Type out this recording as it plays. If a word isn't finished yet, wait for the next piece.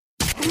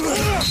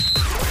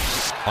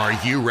Are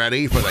you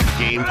ready for the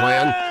game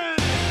plan?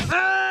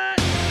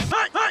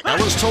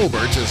 Ellis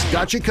Tolbert has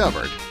got you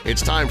covered.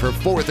 It's time for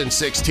 4th and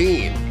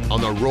 16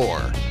 on The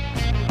Roar.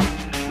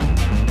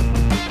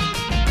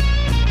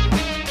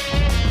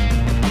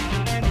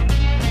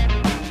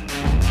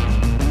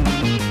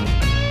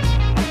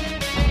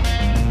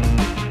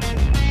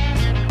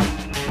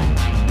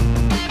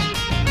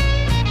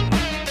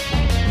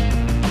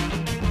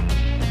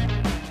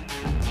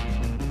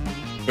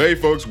 Hey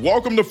folks,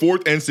 welcome to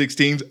 4th and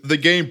 16's The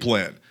Game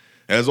Plan.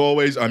 As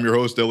always, I'm your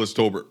host, Ellis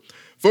Tolbert.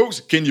 Folks,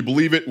 can you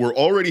believe it? We're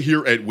already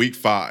here at week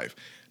 5.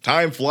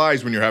 Time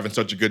flies when you're having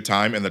such a good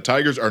time, and the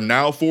Tigers are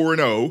now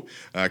 4-0,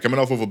 coming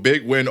off of a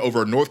big win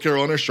over North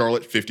Carolina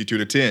Charlotte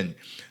 52-10.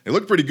 They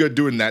looked pretty good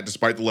doing that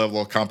despite the level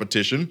of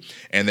competition,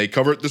 and they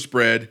covered the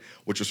spread,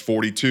 which was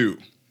 42.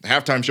 The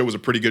halftime show was a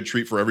pretty good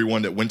treat for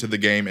everyone that went to the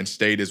game and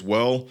stayed as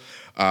well.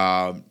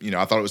 I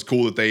thought it was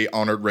cool that they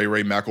honored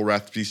Ray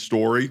McElrath's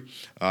story,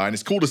 and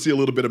it's cool to see a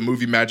little bit of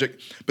movie magic.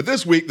 But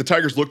this week, the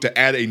Tigers look to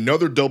add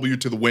another W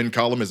to the win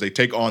column as they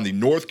take on the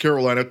North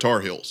Carolina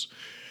Tar Heels.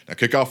 Now,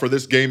 kickoff for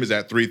this game is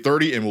at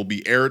 3:30 and will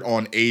be aired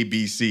on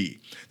ABC.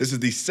 This is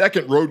the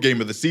second road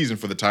game of the season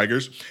for the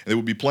Tigers, and they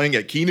will be playing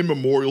at Kenan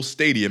Memorial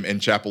Stadium in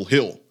Chapel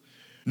Hill.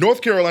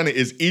 North Carolina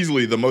is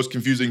easily the most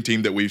confusing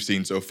team that we've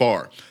seen so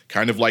far,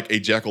 kind of like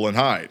a Jekyll and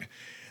Hyde.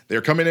 They're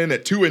coming in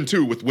at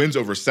 2-2 with wins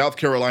over South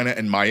Carolina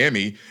and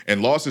Miami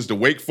and losses to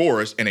Wake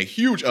Forest and a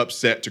huge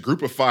upset to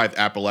Group of 5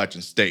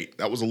 Appalachian State.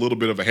 That was a little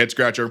bit of a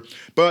head-scratcher,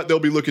 but they'll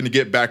be looking to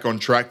get back on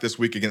track this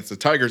week against the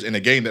Tigers in a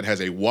game that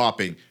has a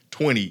whopping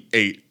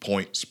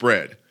 28-point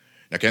spread.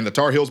 Now, can the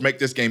Tar Heels make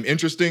this game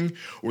interesting,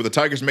 or will the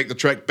Tigers make the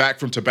trek back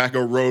from Tobacco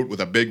Road with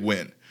a big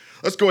win?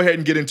 Let's go ahead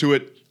and get into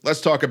it.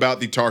 Let's talk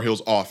about the Tar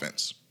Heels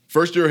offense.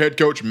 First-year head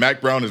coach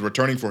Mack Brown is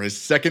returning for his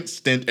second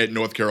stint at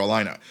North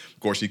Carolina. Of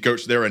course, he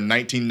coached there in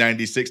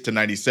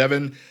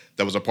 1996-97.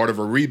 That was a part of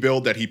a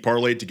rebuild that he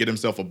parlayed to get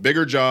himself a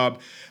bigger job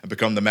and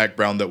become the Mack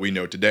Brown that we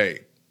know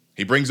today.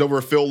 He brings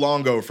over Phil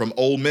Longo from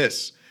Ole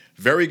Miss.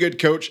 Very good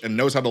coach and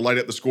knows how to light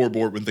up the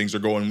scoreboard when things are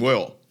going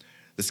well.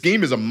 The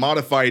scheme is a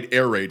modified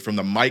air raid from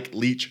the Mike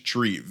Leach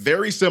tree.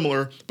 Very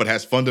similar, but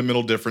has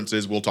fundamental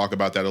differences. We'll talk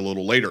about that a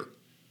little later.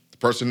 The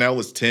personnel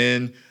is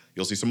 10.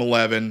 You'll see some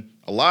 11.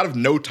 A lot of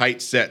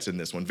no-tight sets in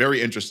this one.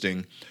 Very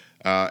interesting.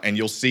 And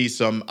you'll see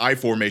some I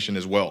formation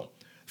as well.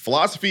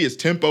 Philosophy is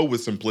tempo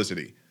with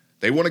simplicity.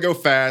 They want to go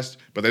fast,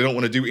 but they don't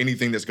want to do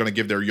anything that's going to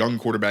give their young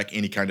quarterback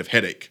any kind of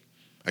headache.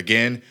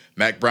 Again,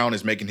 Mack Brown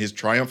is making his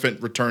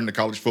triumphant return to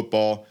college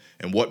football,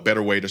 and what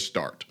better way to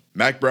start?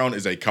 Mack Brown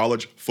is a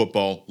college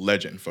football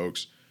legend,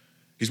 folks.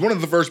 He's one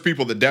of the first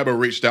people that Dabo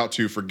reached out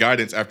to for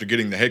guidance after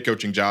getting the head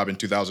coaching job in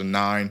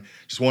 2009.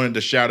 Just wanted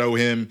to shadow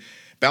him,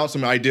 bounce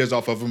some ideas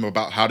off of him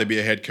about how to be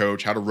a head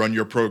coach, how to run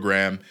your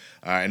program,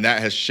 and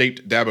that has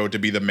shaped Dabo to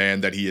be the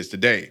man that he is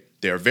today.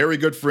 They are very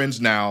good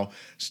friends now,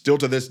 still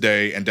to this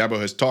day, and Dabo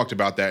has talked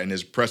about that in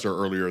his presser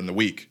earlier in the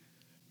week.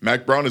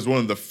 Mack Brown is one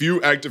of the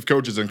few active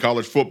coaches in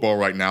college football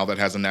right now that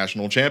has a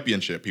national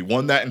championship. He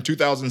won that in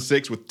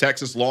 2006 with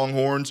Texas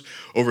Longhorns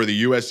over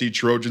the USC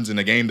Trojans in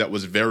a game that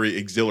was very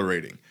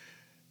exhilarating.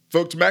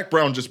 Folks, Mack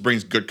Brown just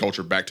brings good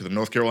culture back to the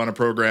North Carolina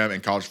program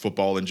and college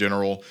football in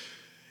general.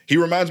 He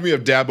reminds me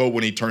of Dabo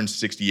when he turned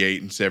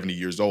 68 and 70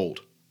 years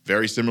old.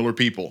 Very similar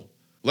people.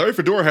 Larry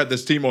Fedora had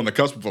this team on the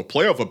cusp of a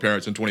playoff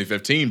appearance in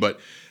 2015, but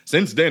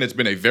since then it's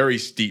been a very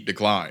steep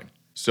decline.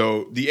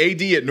 So the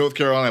AD at North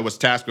Carolina was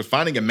tasked with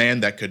finding a man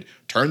that could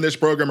turn this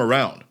program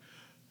around.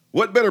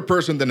 What better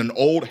person than an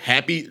old,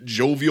 happy,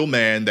 jovial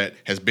man that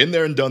has been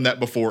there and done that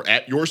before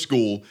at your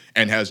school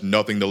and has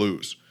nothing to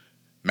lose?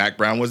 Mack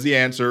Brown was the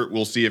answer.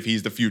 We'll see if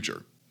he's the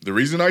future. The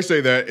reason I say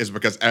that is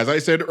because, as I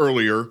said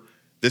earlier,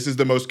 this is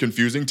the most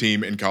confusing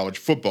team in college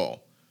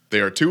football. They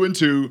are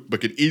 2-2,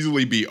 but could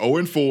easily be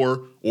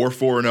 0-4 or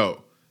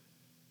 4-0.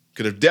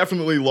 Could have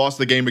definitely lost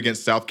the game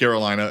against South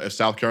Carolina if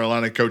South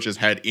Carolina coaches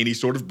had any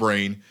sort of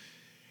brain.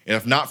 And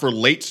if not for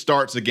late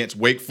starts against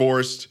Wake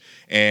Forest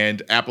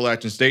and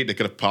Appalachian State, they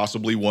could have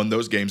possibly won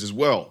those games as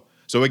well.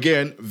 So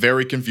again,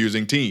 very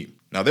confusing team.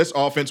 Now this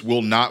offense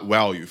will not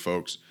wow you,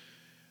 folks.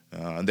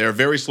 They're a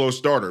very slow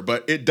starter,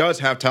 but it does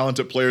have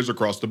talented players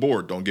across the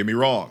board, don't get me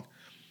wrong.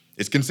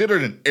 It's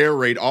considered an air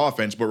raid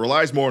offense, but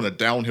relies more on the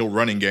downhill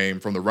running game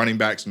from the running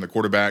backs and the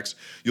quarterbacks.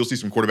 You'll see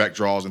some quarterback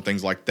draws and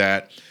things like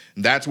that.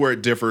 And that's where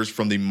it differs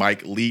from the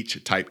Mike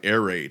Leach type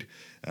air raid.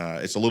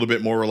 It's a little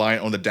bit more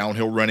reliant on the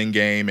downhill running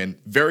game and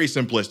very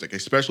simplistic,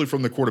 especially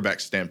from the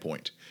quarterback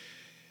standpoint.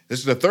 This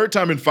is the third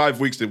time in 5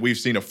 weeks that we've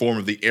seen a form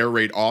of the air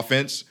raid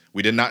offense.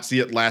 We did not see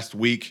it last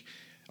week,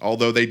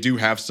 although they do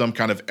have some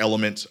kind of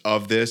elements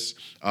of this.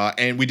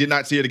 And we did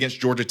not see it against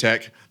Georgia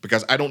Tech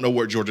because I don't know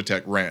what Georgia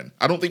Tech ran.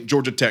 I don't think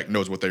Georgia Tech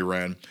knows what they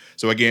ran.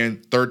 So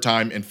again, third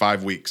time in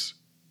 5 weeks.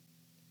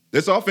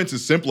 This offense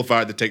is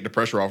simplified to take the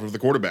pressure off of the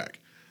quarterback.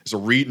 It's a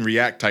read and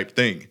react type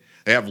thing.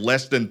 They have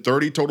less than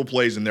 30 total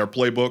plays in their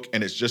playbook,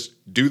 and it's just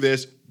do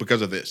this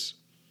because of this.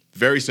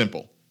 Very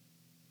simple.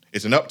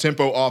 It's an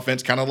up-tempo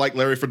offense, kind of like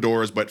Larry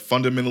Fedora's, but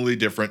fundamentally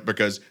different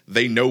because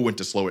they know when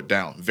to slow it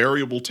down.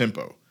 Variable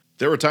tempo.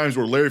 There were times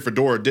where Larry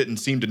Fedora didn't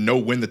seem to know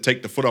when to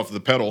take the foot off the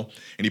pedal,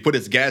 and he put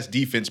his gas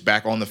defense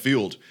back on the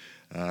field.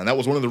 And that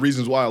was one of the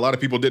reasons why a lot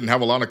of people didn't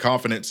have a lot of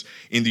confidence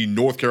in the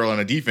North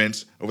Carolina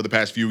defense over the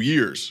past few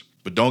years.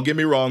 But don't get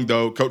me wrong,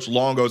 though, Coach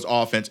Longo's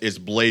offense is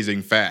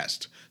blazing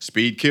fast.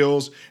 Speed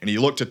kills, and you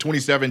look to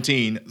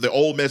 2017, the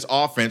Ole Miss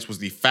offense was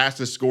the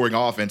fastest scoring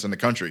offense in the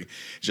country,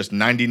 just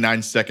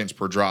 99 seconds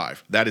per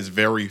drive. That is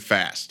very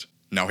fast.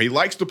 Now, he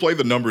likes to play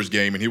the numbers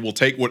game, and he will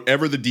take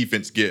whatever the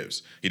defense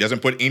gives. He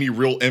doesn't put any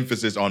real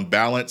emphasis on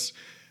balance.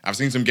 I've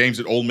seen some games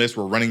at Ole Miss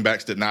where running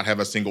backs did not have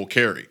a single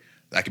carry.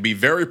 That can be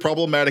very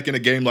problematic in a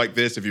game like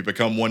this if you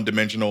become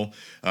one-dimensional,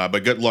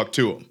 but good luck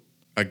to him.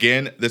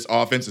 Again, this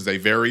offense is a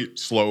very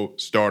slow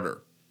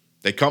starter.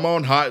 They come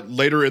on hot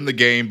later in the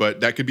game,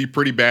 but that could be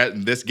pretty bad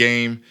in this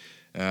game.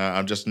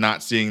 I'm just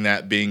not seeing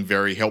that being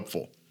very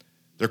helpful.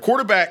 Their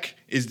quarterback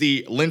is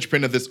the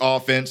linchpin of this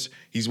offense.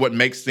 He's what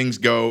makes things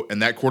go,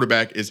 and that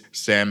quarterback is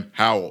Sam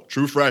Howell.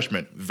 True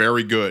freshman,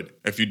 very good.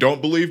 If you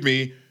don't believe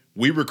me,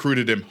 we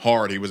recruited him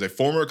hard. He was a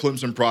former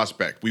Clemson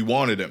prospect. We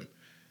wanted him.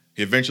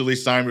 He eventually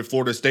signed with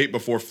Florida State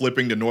before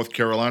flipping to North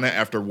Carolina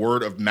after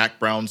word of Mack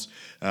Brown's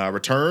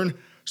return.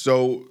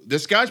 So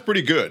this guy's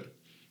pretty good.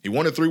 He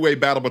won a three-way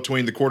battle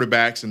between the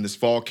quarterbacks in this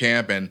fall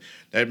camp, and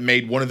that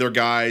made one of their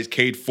guys,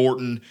 Cade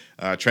Fortin,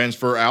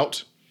 transfer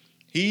out.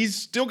 He's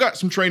still got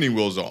some training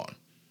wheels on.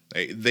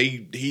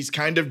 He's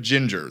kind of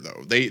ginger,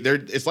 though.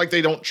 It's like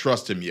they don't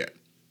trust him yet.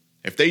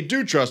 If they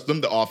do trust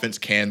him, the offense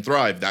can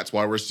thrive. That's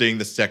why we're seeing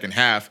the second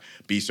half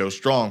be so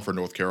strong for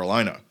North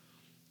Carolina.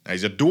 Now,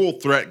 he's a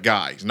dual-threat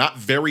guy. He's not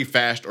very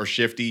fast or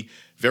shifty,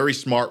 very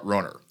smart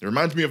runner. It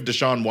reminds me of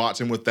Deshaun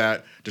Watson with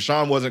that.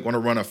 Deshaun wasn't going to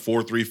run a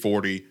 4.3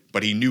 40,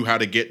 but he knew how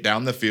to get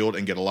down the field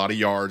and get a lot of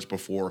yards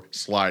before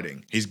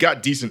sliding. He's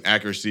got decent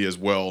accuracy as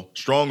well.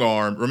 Strong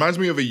arm. Reminds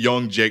me of a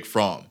young Jake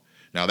Fromm.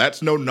 Now,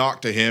 that's no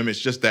knock to him. It's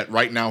just that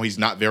right now he's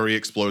not very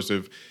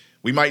explosive.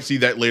 We might see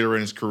that later in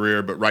his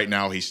career, but right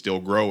now he's still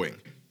growing.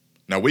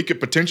 Now, we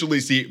could potentially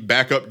see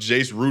backup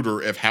Jace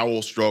Ruder if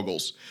Howell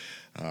struggles.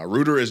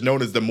 Ruder is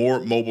known as the more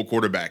mobile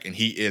quarterback, and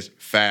he is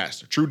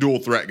fast. A true dual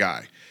threat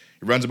guy.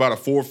 He runs about a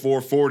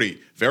 4.4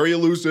 40. Very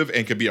elusive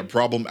and could be a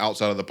problem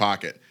outside of the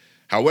pocket.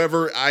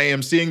 However, I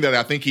am seeing that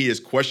I think he is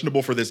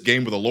questionable for this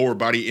game with a lower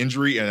body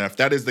injury, and if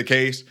that is the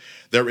case,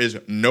 there is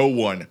no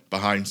one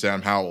behind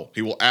Sam Howell.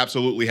 He will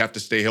absolutely have to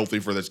stay healthy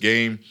for this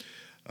game.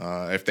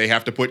 If they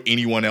have to put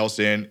anyone else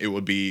in, it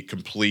would be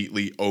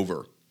completely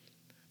over.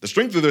 The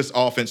strength of this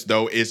offense,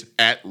 though, is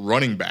at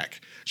running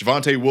back.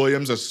 Javonte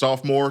Williams, a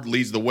sophomore,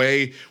 leads the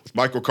way with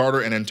Michael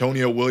Carter and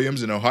Antonio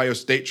Williams, an Ohio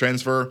State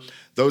transfer.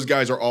 Those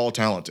guys are all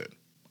talented.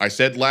 I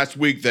said last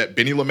week that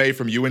Benny LeMay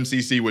from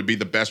UNCC would be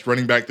the best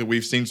running back that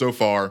we've seen so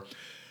far.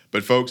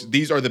 But, folks,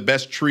 these are the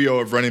best trio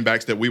of running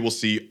backs that we will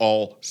see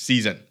all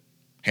season.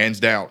 Hands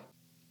down.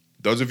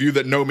 Those of you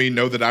that know me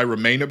know that I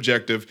remain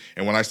objective,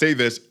 and when I say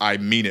this, I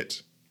mean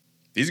it.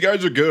 These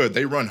guys are good.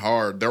 They run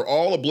hard. They're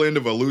all a blend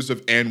of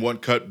elusive and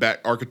one-cut back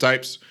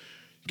archetypes.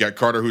 You got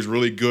Carter, who's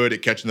really good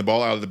at catching the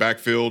ball out of the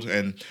backfield,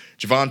 and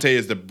Javonte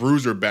is the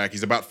bruiser back.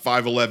 He's about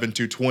 5'11",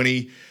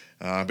 220,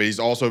 but he's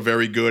also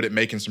very good at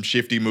making some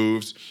shifty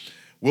moves.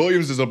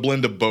 Williams is a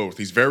blend of both.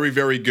 He's very,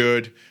 very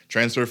good.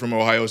 Transfer from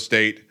Ohio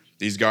State.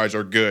 These guys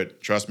are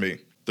good. Trust me.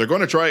 They're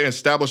going to try and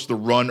establish the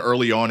run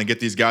early on and get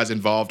these guys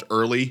involved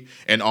early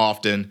and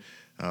often,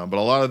 but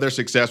a lot of their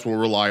success will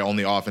rely on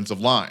the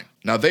offensive line.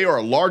 Now, they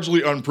are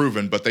largely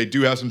unproven, but they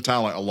do have some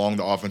talent along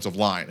the offensive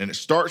line, and it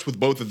starts with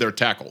both of their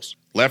tackles.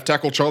 Left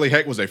tackle Charlie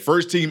Heck was a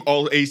first-team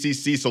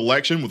All-ACC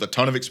selection with a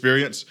ton of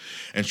experience,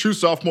 and true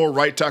sophomore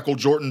right tackle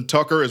Jordan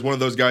Tucker is one of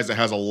those guys that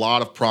has a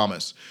lot of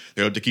promise.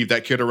 They hope to keep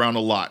that kid around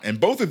a lot, and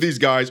both of these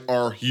guys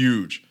are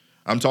huge.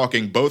 I'm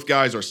talking both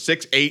guys are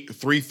 6'8",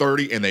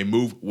 330, and they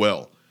move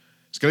well.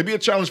 It's going to be a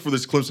challenge for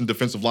this Clemson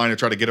defensive line to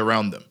try to get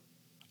around them.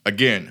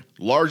 Again,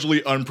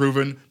 largely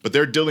unproven, but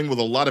they're dealing with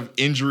a lot of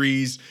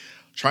injuries,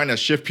 trying to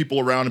shift people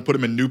around and put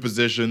them in new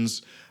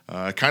positions,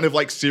 kind of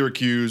like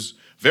Syracuse,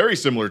 very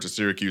similar to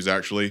Syracuse,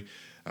 actually.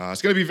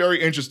 It's going to be very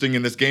interesting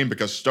in this game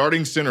because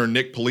starting center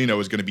Nick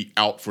Polino is going to be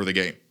out for the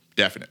game,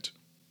 definite.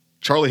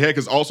 Charlie Heck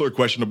is also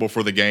questionable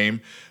for the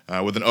game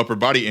with an upper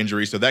body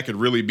injury, so that could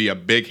really be a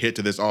big hit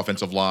to this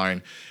offensive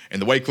line.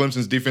 And the way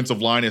Clemson's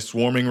defensive line is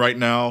swarming right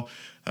now,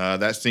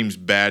 that seems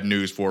bad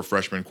news for a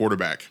freshman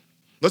quarterback.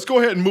 Let's go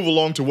ahead and move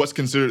along to what's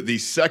considered the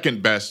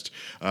second best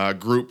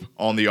group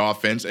on the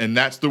offense, and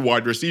that's the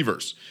wide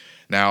receivers.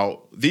 Now,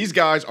 these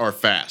guys are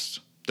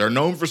fast. They're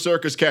known for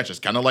circus catches,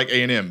 kind of like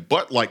A&M,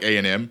 but like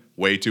A&M,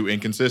 way too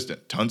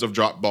inconsistent. Tons of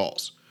drop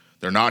balls.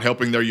 They're not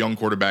helping their young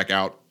quarterback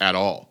out at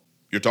all.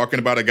 You're talking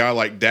about a guy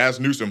like Daz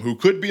Newsome, who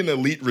could be an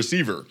elite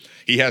receiver.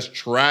 He has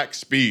track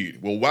speed,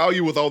 will wow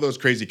you with all those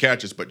crazy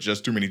catches, but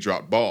just too many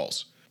drop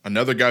balls.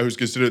 Another guy who's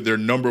considered their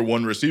number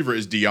one receiver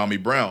is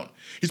De'Ami Brown.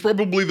 He's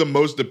probably the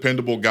most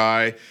dependable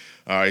guy.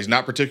 He's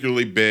not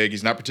particularly big.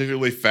 He's not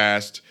particularly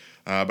fast,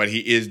 but he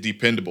is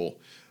dependable.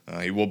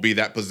 He will be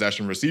that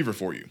possession receiver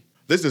for you.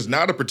 This is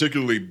not a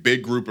particularly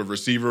big group of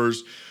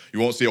receivers. You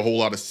won't see a whole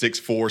lot of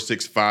 6'4",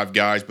 6'5"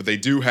 guys, but they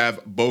do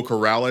have Bo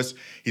Corrales.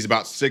 He's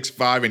about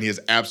 6'5", and he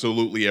is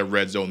absolutely a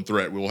red zone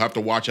threat. We will have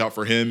to watch out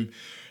for him,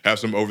 have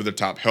some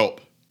over-the-top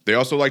help. They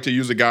also like to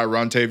use a guy,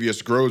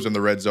 Rontavious Groves, in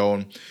the red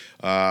zone.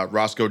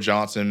 Roscoe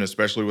Johnson,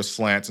 especially with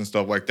slants and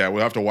stuff like that.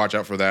 We'll have to watch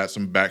out for that,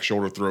 some back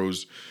shoulder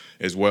throws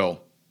as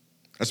well.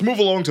 Let's move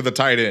along to the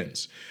tight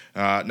ends.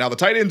 Now, the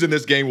tight ends in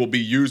this game will be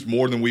used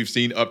more than we've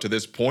seen up to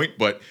this point,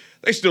 but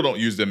they still don't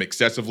use them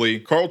excessively.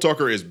 Carl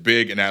Tucker is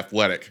big and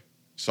athletic,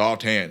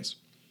 soft hands,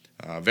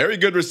 very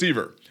good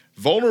receiver.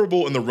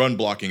 Vulnerable in the run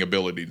blocking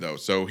ability, though,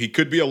 so he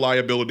could be a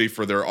liability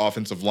for their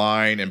offensive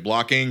line and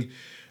blocking.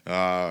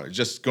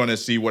 Just going to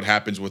see what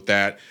happens with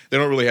that. They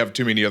don't really have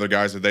too many other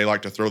guys that they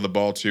like to throw the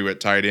ball to at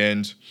tight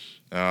end.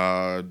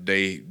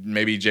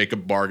 Maybe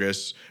Jacob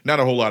Vargas, not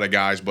a whole lot of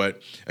guys,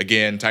 but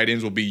again, tight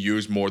ends will be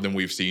used more than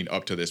we've seen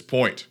up to this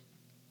point.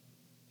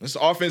 This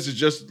offense is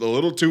just a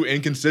little too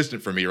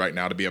inconsistent for me right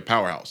now to be a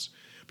powerhouse.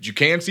 But you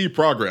can see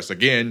progress.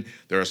 Again,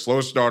 they're a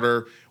slow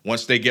starter.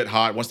 Once they get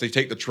hot, once they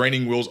take the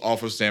training wheels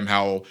off of Sam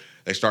Howell,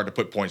 they start to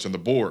put points on the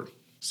board.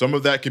 Some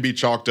of that can be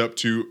chalked up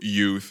to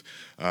youth.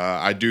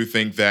 I do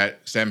think that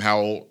Sam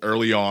Howell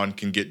early on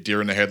can get deer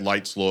in the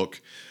headlights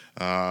look.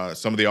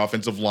 Some of the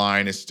offensive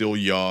line is still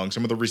young.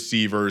 Some of the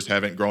receivers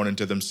haven't grown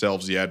into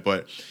themselves yet,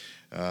 but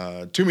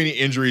too many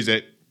injuries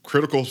at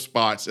critical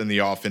spots in the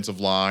offensive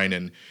line,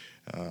 and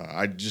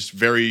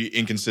very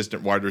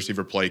inconsistent wide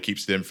receiver play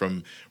keeps them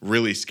from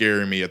really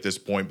scaring me at this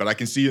point, but I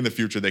can see in the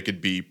future they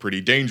could be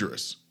pretty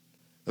dangerous.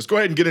 Let's go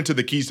ahead and get into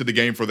the keys to the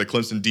game for the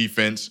Clemson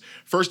defense.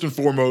 First and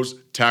foremost,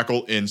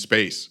 tackle in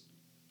space.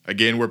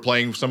 Again, we're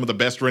playing some of the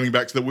best running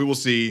backs that we will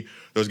see.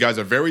 Those guys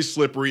are very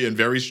slippery and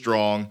very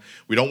strong.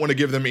 We don't want to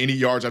give them any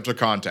yards after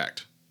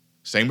contact.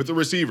 Same with the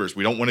receivers.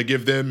 We don't want to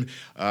give them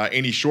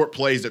any short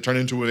plays that turn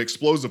into an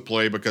explosive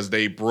play because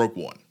they broke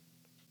one.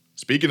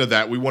 Speaking of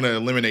that, we want to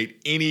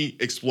eliminate any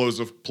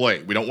explosive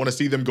play. We don't want to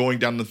see them going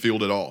down the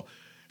field at all.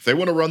 If they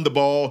want to run the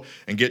ball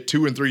and get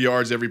 2 and 3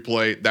 yards every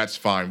play, that's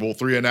fine. We'll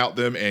 3-and-out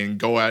them and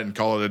go out and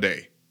call it a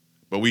day.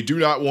 But we do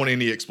not want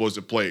any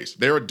explosive plays.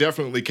 They are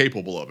definitely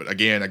capable of it.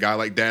 Again, a guy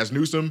like Daz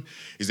Newsome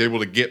is able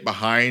to get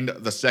behind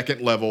the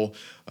second level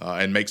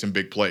and make some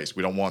big plays.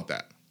 We don't want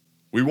that.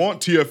 We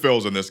want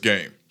TFLs in this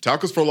game.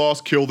 Tackles for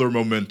loss kill their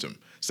momentum.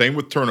 Same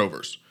with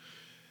turnovers.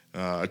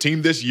 A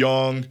team this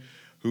young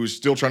who's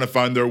still trying to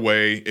find their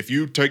way, if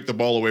you take the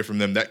ball away from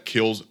them, that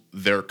kills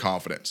their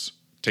confidence.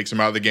 Takes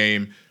them out of the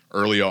game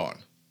early on.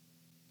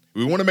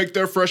 We want to make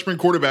their freshman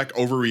quarterback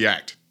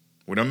overreact.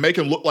 We don't make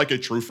him look like a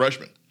true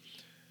freshman.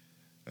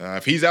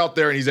 If he's out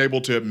there and he's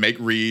able to make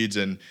reads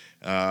and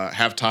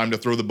have time to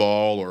throw the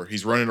ball, or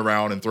he's running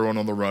around and throwing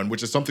on the run,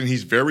 which is something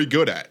he's very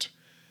good at,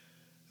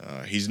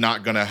 he's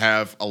not going to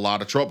have a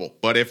lot of trouble.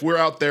 But if we're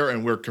out there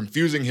and we're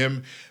confusing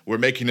him, we're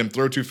making him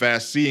throw too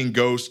fast, seeing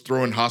ghosts,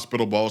 throwing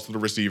hospital balls to the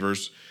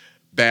receivers,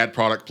 bad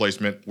product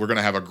placement, we're going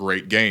to have a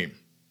great game.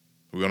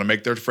 We're going to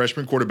make their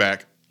freshman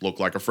quarterback look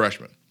like a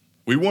freshman.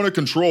 We want to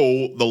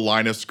control the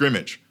line of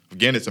scrimmage.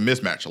 Again, it's a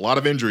mismatch. A lot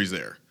of injuries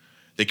there.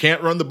 They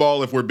can't run the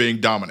ball if we're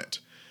being dominant.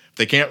 If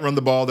they can't run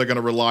the ball, they're going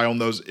to rely on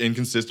those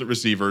inconsistent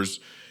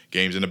receivers.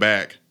 Game's in the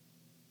bag.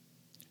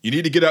 You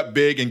need to get up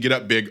big and get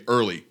up big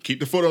early. Keep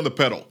the foot on the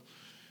pedal.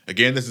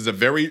 Again, this is a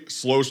very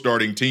slow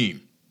starting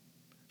team.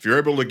 If you're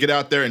able to get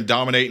out there and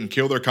dominate and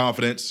kill their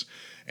confidence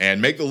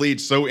and make the lead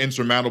so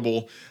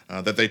insurmountable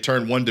that they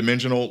turn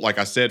one-dimensional, like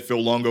I said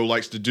Phil Longo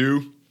likes to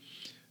do,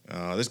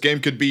 this game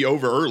could be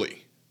over early.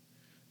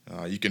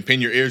 You can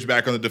pin your ears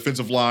back on the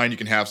defensive line. You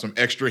can have some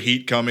extra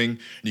heat coming.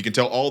 You can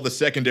tell all the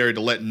secondary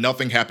to let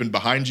nothing happen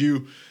behind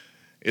you.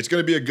 It's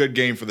going to be a good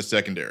game for the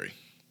secondary.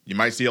 You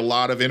might see a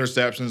lot of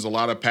interceptions, a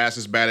lot of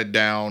passes batted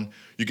down.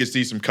 You can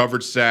see some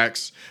coverage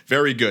sacks.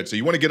 Very good. So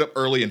you want to get up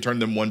early and turn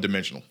them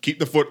one-dimensional. Keep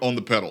the foot on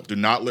the pedal. Do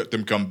not let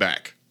them come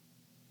back.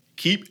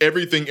 Keep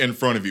everything in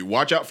front of you.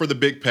 Watch out for the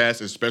big pass,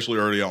 especially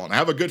early on. I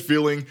have a good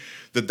feeling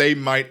that they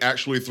might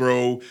actually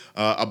throw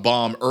a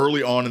bomb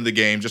early on in the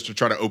game just to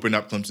try to open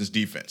up Clemson's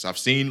defense. I've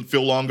seen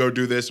Phil Longo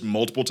do this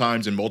multiple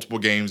times in multiple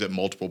games at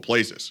multiple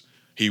places.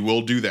 He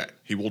will do that.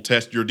 He will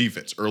test your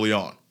defense early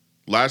on.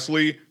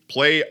 Lastly,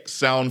 play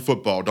sound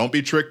football. Don't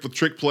be tricked with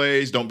trick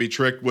plays. Don't be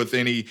tricked with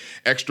any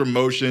extra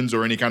motions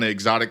or any kind of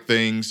exotic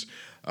things.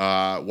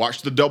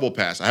 Watch the double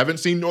pass. I haven't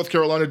seen North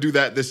Carolina do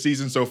that this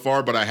season so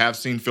far, but I have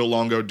seen Phil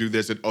Longo do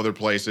this at other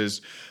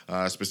places,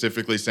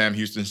 specifically Sam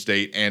Houston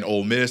State and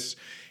Ole Miss.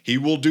 He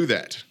will do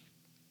that.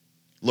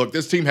 Look,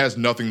 this team has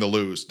nothing to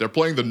lose. They're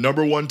playing the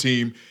number one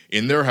team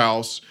in their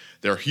house.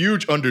 They're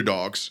huge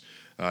underdogs.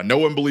 No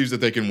one believes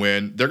that they can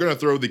win. They're going to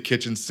throw the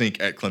kitchen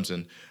sink at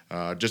Clemson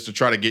just to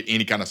try to get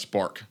any kind of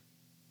spark.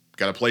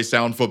 Got to play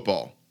sound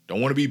football. Don't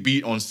want to be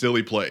beat on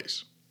silly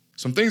plays.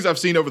 Some things I've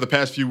seen over the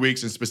past few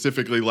weeks, and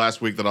specifically last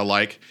week, that I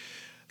like.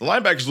 The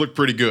linebackers look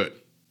pretty good.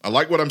 I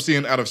like what I'm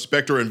seeing out of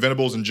Spector and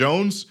Venables and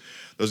Jones.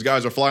 Those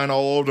guys are flying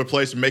all over the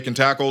place and making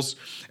tackles.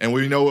 And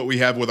we know what we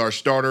have with our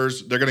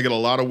starters. They're going to get a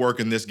lot of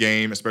work in this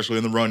game, especially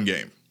in the run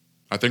game.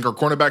 I think our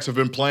cornerbacks have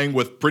been playing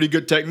with pretty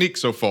good technique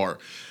so far.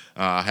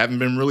 Haven't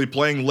been really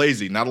playing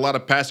lazy. Not a lot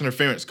of pass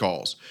interference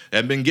calls. They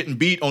haven't been getting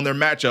beat on their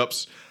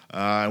matchups.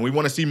 And we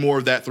want to see more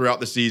of that throughout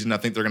the season. I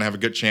think they're going to have a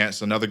good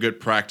chance, another good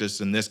practice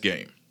in this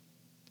game.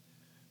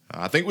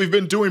 I think we've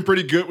been doing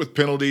pretty good with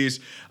penalties.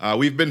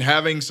 We've been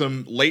having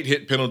some late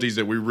hit penalties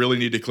that we really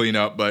need to clean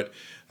up, but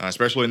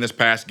especially in this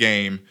past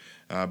game.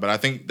 But I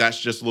think that's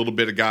just a little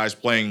bit of guys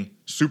playing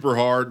super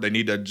hard. They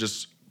need to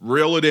just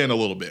reel it in a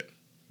little bit.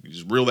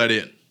 Just reel that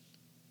in.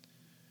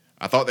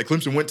 I thought that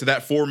Clemson went to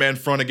that four-man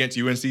front against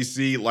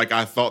UNCC like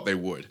I thought they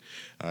would,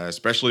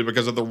 especially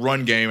because of the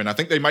run game. And I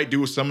think they might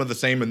do some of the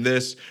same in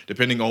this,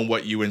 depending on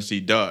what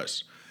UNC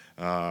does.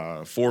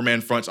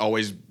 Four-man front's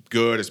always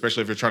good,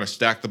 especially if you're trying to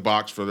stack the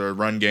box for their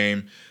run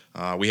game.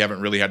 We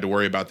haven't really had to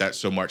worry about that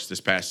so much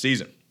this past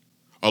season.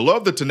 I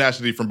love the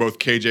tenacity from both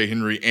KJ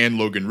Henry and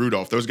Logan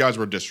Rudolph. Those guys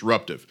were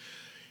disruptive.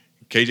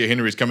 KJ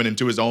Henry is coming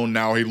into his own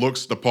now. He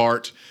looks the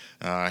part.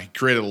 He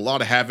created a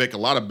lot of havoc, a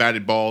lot of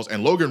batted balls,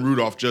 and Logan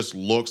Rudolph just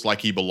looks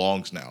like he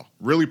belongs now.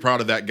 Really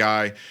proud of that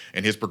guy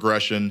and his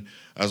progression,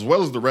 as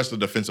well as the rest of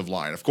the defensive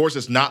line. Of course,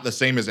 it's not the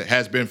same as it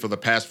has been for the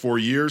past 4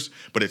 years,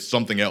 but it's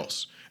something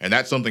else. And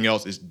that something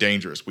else is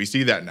dangerous. We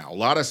see that now. A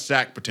lot of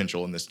sack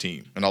potential in this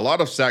team, and a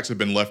lot of sacks have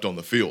been left on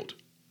the field.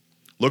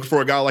 Looking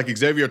for a guy like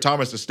Xavier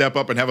Thomas to step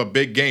up and have a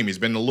big game. He's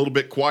been a little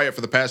bit quiet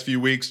for the past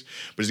few weeks,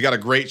 but he's got a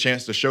great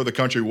chance to show the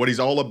country what he's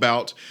all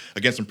about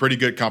against some pretty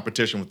good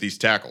competition with these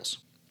tackles.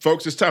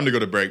 Folks, it's time to go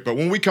to break, but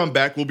when we come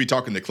back, we'll be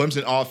talking the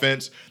Clemson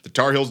offense, the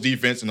Tar Heels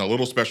defense, and a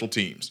little special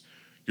teams.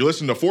 You're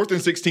listening to 4th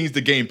and 16's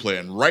The Game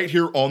Plan right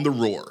here on The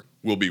Roar.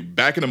 We'll be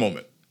back in a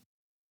moment.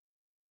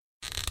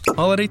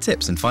 Holiday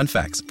tips and fun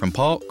facts from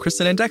Paul,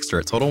 Kristen, and Dexter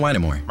at Total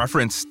Wine & More. My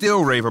friends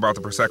still rave about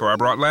the Prosecco I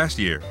brought last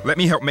year. Let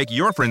me help make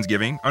your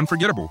Friendsgiving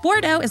unforgettable.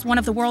 Bordeaux is one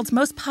of the world's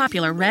most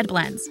popular red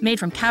blends, made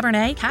from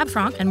Cabernet, Cab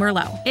Franc, and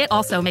Merlot. It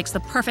also makes the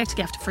perfect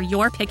gift for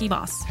your picky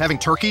boss. Having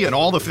turkey and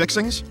all the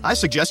fixings? I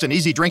suggest an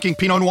easy-drinking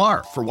Pinot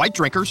Noir. For white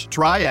drinkers,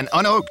 try an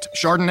unoaked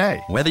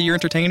Chardonnay. Whether you're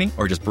entertaining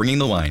or just bringing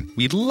the wine,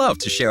 we'd love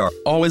to share our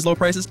always low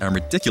prices and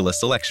ridiculous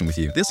selection with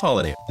you this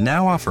holiday.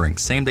 Now offering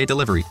same-day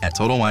delivery at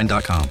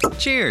TotalWine.com.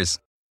 Cheers!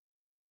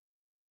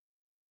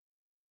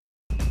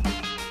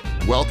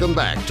 Welcome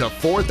back to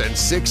 4th and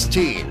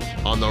 16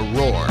 on The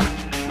Roar.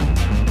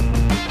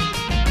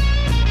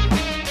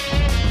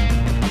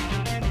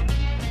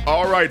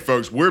 All right,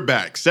 folks, we're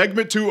back.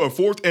 Segment 2 of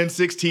 4th and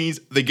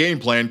 16's The Game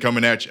Plan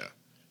coming at you.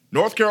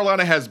 North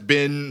Carolina has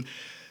been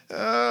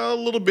a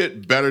little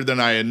bit better than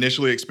I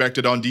initially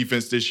expected on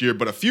defense this year,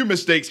 but a few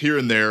mistakes here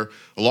and there,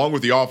 along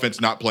with the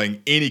offense not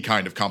playing any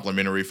kind of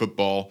complementary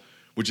football,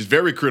 which is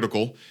very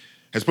critical,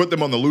 has put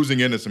them on the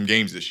losing end of some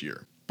games this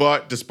year.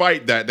 But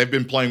despite that, they've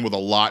been playing with a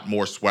lot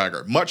more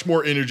swagger, much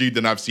more energy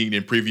than I've seen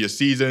in previous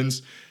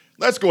seasons.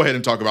 Let's go ahead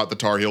and talk about the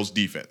Tar Heels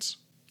defense.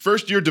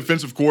 First-year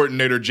defensive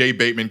coordinator Jay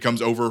Bateman comes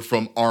over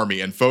from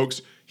Army, and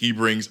folks, he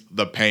brings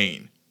the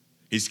pain.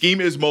 His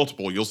scheme is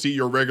multiple. You'll see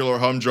your regular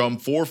humdrum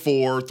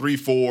 4-4,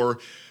 3-4,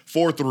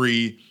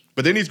 4-3,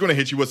 but then he's going to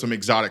hit you with some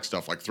exotic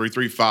stuff like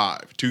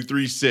 3-3-5,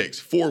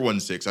 2-3-6,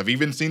 4-1-6. I've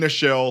even seen a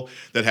shell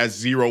that has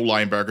 0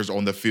 linebackers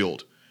on the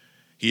field.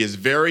 He is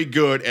very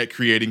good at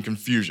creating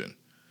confusion.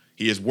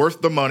 He is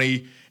worth the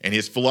money, and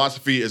his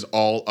philosophy is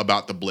all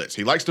about the blitz.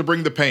 He likes to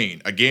bring the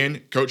pain.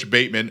 Again, Coach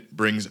Bateman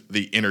brings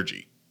the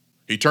energy.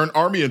 He turned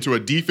Army into a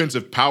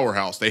defensive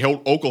powerhouse. They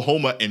held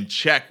Oklahoma in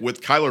check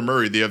with Kyler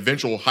Murray, the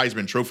eventual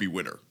Heisman Trophy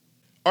winner.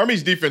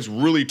 Army's defense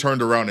really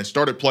turned around and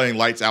started playing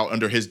lights out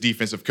under his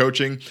defensive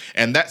coaching,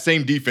 and that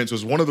same defense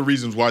was one of the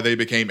reasons why they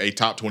became a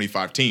top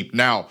 25 team.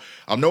 Now,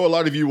 I know a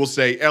lot of you will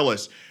say,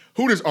 Ellis,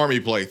 who does Army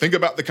play? Think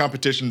about the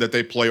competition that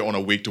they play on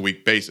a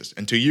week-to-week basis.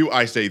 And to you,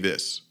 I say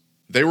this.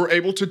 They were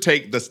able to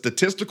take the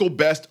statistical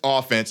best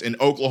offense in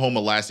Oklahoma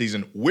last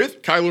season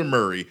with Kyler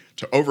Murray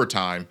to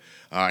overtime,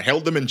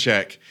 held them in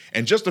check.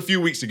 And just a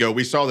few weeks ago,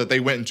 we saw that they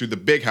went into the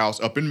Big House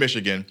up in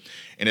Michigan,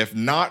 and if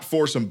not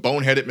for some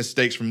boneheaded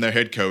mistakes from their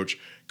head coach,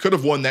 could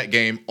have won that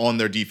game on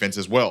their defense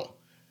as well.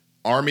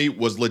 Army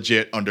was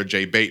legit under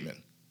Jay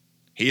Bateman.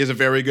 He is a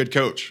very good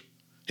coach.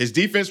 His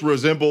defense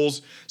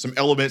resembles some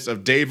elements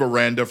of Dave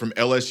Aranda from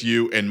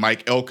LSU and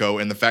Mike Elko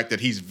in the fact that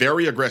he's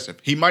very aggressive.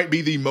 He might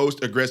be the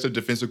most aggressive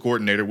defensive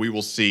coordinator we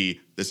will see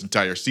this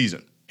entire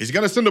season. He's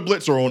going to send a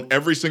blitzer on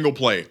every single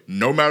play,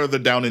 no matter the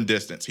down and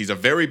distance. He's a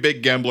very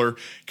big gambler,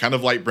 kind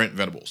of like Brent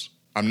Venables.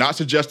 I'm not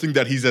suggesting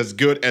that he's as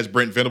good as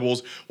Brent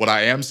Venables. What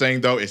I am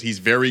saying, though, is he's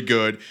very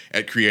good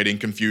at creating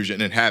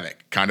confusion and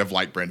havoc, kind of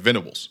like Brent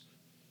Venables.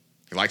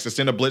 He likes to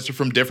send a blitzer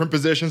from different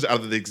positions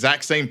out of the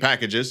exact same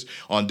packages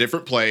on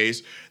different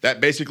plays. That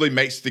basically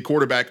makes the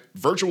quarterback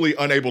virtually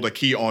unable to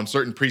key on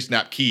certain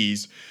pre-snap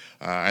keys,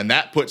 and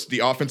that puts the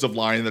offensive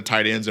line and the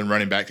tight ends and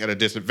running back at a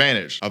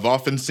disadvantage. I've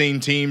often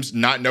seen teams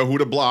not know who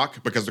to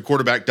block because the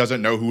quarterback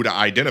doesn't know who to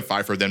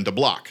identify for them to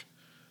block.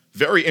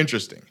 Very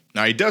interesting.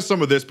 Now, he does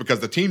some of this because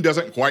the team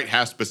doesn't quite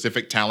have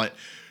specific talent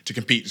to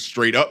compete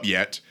straight up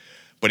yet,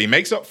 but he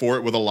makes up for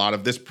it with a lot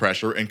of this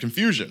pressure and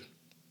confusion.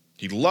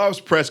 He loves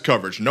press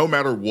coverage no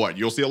matter what.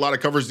 You'll see a lot of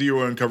cover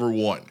 0 and cover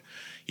 1.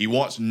 He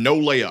wants no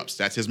layups.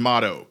 That's his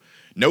motto.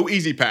 No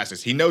easy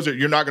passes. He knows that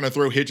you're not going to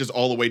throw hitches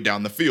all the way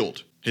down the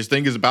field. His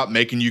thing is about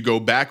making you go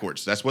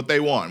backwards. That's what they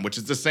want, which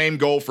is the same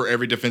goal for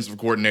every defensive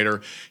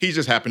coordinator. He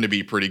just happened to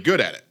be pretty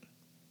good at it.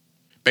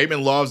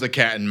 Bateman loves the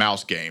cat and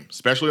mouse game,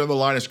 especially on the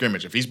line of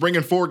scrimmage. If he's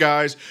bringing 4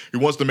 guys, he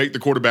wants to make the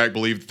quarterback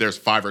believe that there's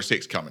 5 or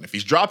 6 coming. If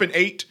he's dropping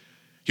 8,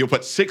 he'll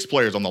put 6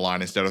 players on the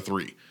line instead of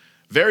 3.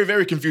 Very,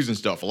 very confusing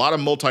stuff. A lot of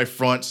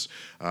multi-fronts,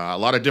 a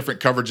lot of different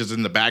coverages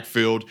in the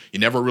backfield. You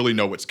never really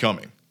know what's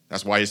coming.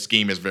 That's why his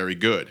scheme is very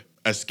good.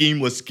 A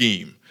schemeless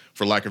scheme,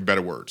 for lack of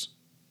better words.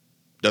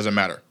 Doesn't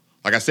matter.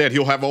 Like I said,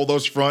 he'll have all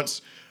those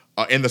fronts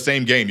in the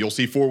same game. You'll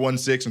see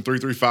 4-1-6 and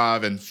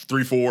 3-3-5 and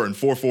 3-4 and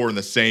 4-4 in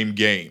the same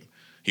game.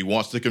 He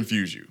wants to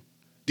confuse you.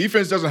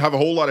 Defense doesn't have a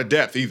whole lot of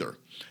depth either,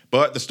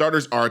 but the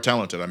starters are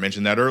talented. I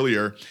mentioned that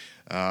earlier.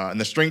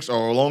 And the strengths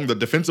are along the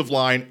defensive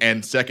line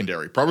and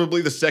secondary.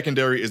 Probably the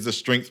secondary is the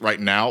strength right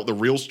now, the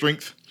real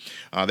strength.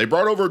 They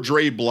brought over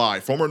Dre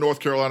Bly, former North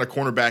Carolina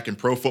cornerback and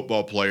pro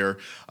football player.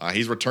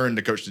 He's returned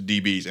to coach the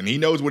DBs, and he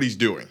knows what he's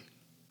doing.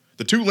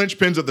 The 2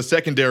 linchpins of the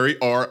secondary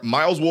are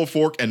Miles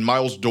Woolfolk and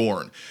Miles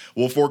Dorn.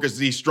 Woolfolk is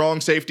the strong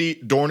safety.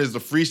 Dorn is the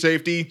free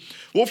safety.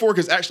 Woolfolk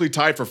is actually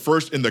tied for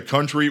first in the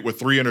country with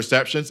 3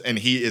 interceptions, and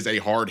he is a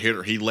hard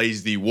hitter. He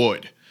lays the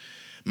wood.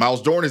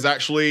 Miles Dorn is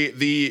actually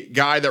the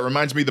guy that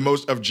reminds me the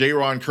most of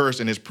Jaron Kearse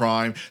in his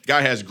prime. The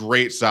guy has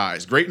great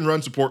size, great in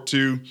run support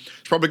too. He's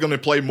probably going to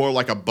play more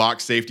like a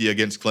box safety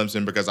against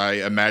Clemson because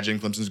I imagine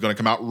Clemson's going to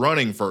come out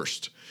running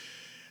first.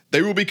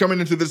 They will be coming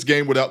into this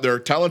game without their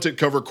talented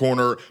cover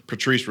corner,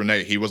 Patrice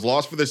Rene. He was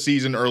lost for the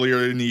season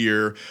earlier in the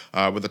year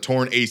with a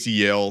torn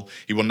ACL.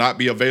 He will not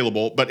be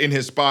available, but in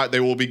his spot, they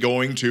will be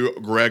going to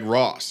Greg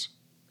Ross.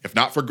 If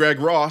not for Greg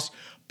Ross,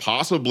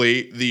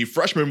 possibly the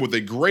freshman with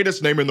the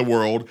greatest name in the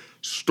world,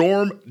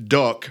 Storm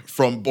Duck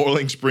from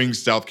Boiling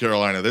Springs, South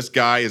Carolina. This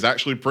guy is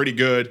actually pretty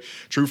good,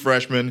 true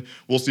freshman.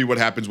 We'll see what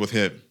happens with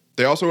him.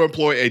 They also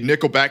employ a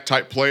nickelback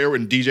type player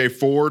in DJ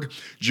Ford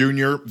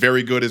Jr.,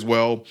 very good as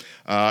well.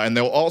 And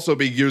they'll also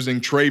be using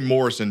Trey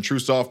Morrison, true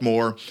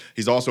sophomore.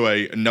 He's also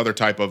another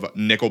type of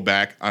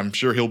nickelback. I'm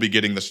sure he'll be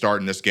getting the start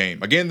in this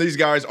game. Again, these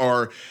guys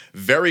are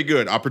very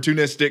good,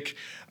 opportunistic,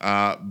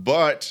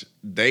 but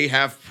they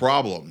have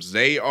problems.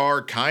 They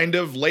are kind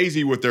of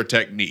lazy with their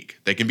technique.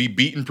 They can be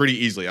beaten pretty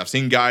easily. I've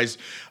seen guys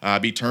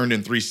be turned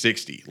in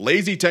 360.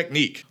 Lazy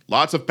technique,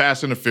 lots of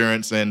pass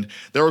interference, and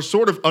they're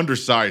sort of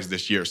undersized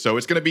this year. So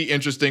it's going to be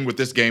interesting with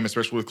this game,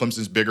 especially with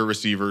Clemson's bigger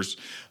receivers.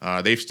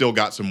 They've still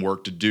got some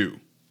work to do.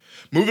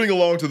 Moving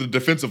along to the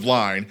defensive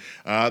line,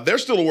 they're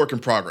still a work in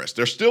progress.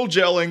 They're still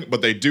gelling,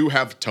 but they do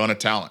have a ton of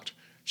talent.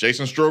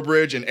 Jason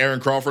Strowbridge and Aaron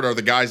Crawford are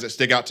the guys that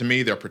stick out to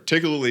me. They're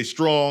particularly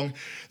strong.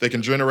 They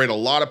can generate a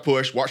lot of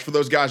push. Watch for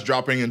those guys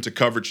dropping into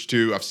coverage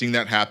too. I've seen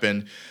that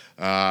happen.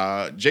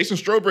 Jason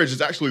Strowbridge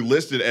is actually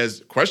listed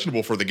as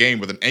questionable for the game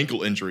with an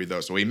ankle injury,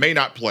 though, so he may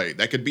not play.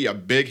 That could be a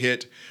big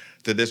hit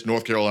to this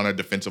North Carolina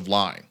defensive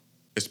line,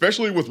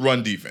 especially with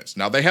run defense.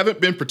 Now, they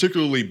haven't been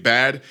particularly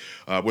bad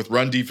with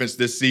run defense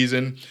this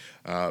season,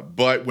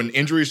 but when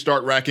injuries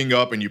start racking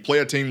up and you play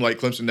a team like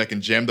Clemson that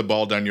can jam the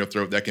ball down your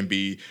throat, that can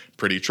be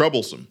pretty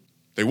troublesome.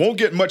 They won't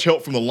get much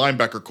help from the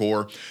linebacker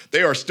core.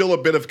 They are still a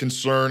bit of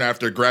concern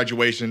after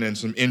graduation and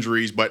some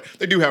injuries, but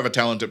they do have a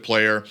talented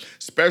player,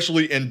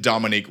 especially in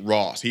Dominique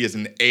Ross. He is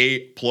an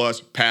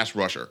A-plus pass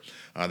rusher.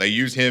 They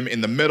use him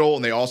in the middle,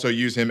 and they also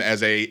use him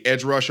as a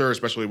edge rusher,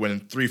 especially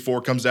when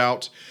 3-4 comes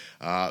out.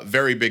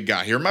 Very big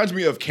guy. He reminds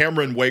me of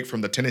Cameron Wake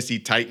from the Tennessee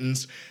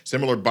Titans.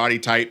 Similar body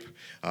type,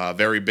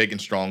 very big and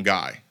strong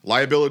guy.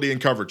 Liability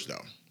and coverage,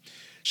 though.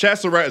 Chaz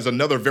Surratt is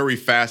another very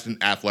fast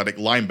and athletic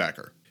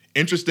linebacker.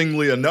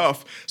 Interestingly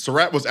enough,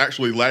 Surratt was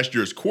actually last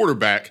year's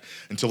quarterback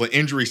until an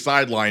injury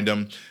sidelined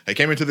him. He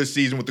came into this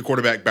season with the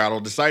quarterback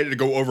battle, decided to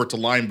go over to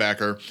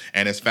linebacker,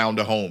 and has found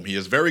a home. He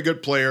is a very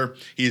good player.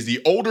 He is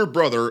the older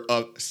brother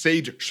of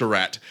Sage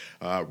Surratt,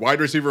 wide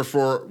receiver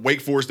for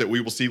Wake Forest that we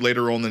will see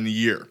later on in the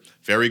year.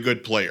 Very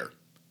good player.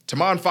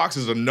 Tamon Fox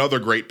is another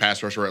great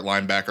pass rusher at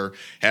linebacker,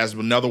 has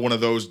another one of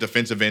those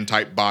defensive end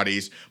type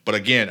bodies, but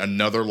again,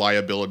 another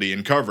liability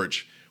in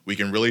coverage. We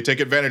can really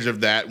take advantage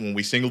of that when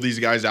we single these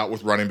guys out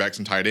with running backs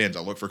and tight ends. I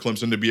look for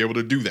Clemson to be able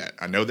to do that.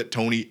 I know that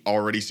Tony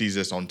already sees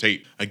this on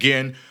tape.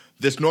 Again,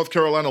 this North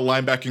Carolina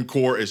linebacking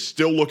core is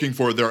still looking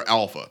for their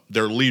alpha,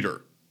 their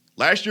leader.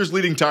 Last year's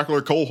leading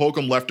tackler, Cole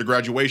Holcomb, left to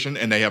graduation,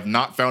 and they have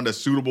not found a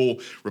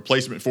suitable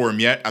replacement for him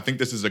yet. I think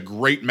this is a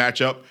great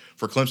matchup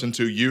for Clemson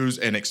to use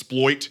and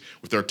exploit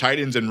with their tight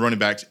ends and running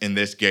backs in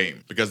this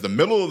game, because the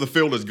middle of the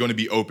field is going to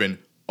be open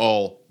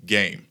all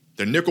game.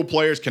 The nickel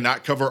players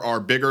cannot cover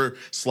our bigger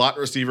slot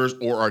receivers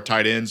or our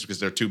tight ends because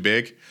they're too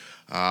big.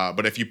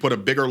 But if you put a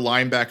bigger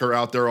linebacker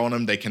out there on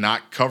them, they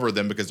cannot cover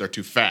them because they're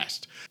too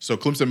fast. So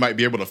Clemson might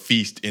be able to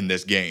feast in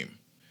this game.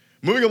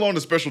 Moving along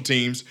to special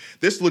teams,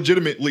 this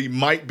legitimately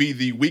might be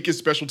the weakest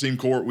special team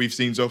core we've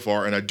seen so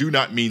far, and I do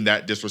not mean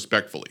that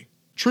disrespectfully.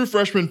 True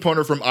freshman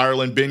punter from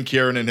Ireland, Ben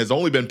Kiernan, has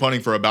only been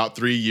punting for about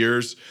 3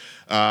 years.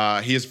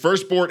 His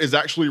first sport is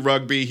actually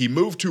rugby. He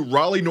moved to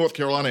Raleigh, North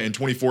Carolina in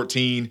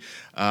 2014,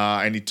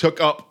 and he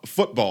took up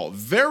football.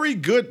 Very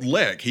good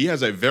leg. He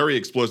has a very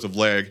explosive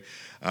leg,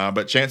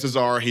 but chances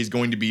are he's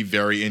going to be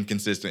very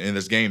inconsistent in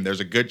this game. There's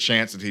a good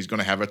chance that he's going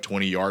to have a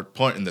 20-yard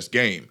punt in this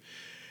game.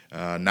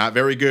 Not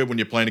very good when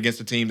you're playing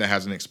against a team that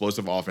has an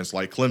explosive offense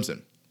like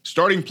Clemson.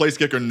 Starting place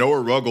kicker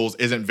Noah Ruggles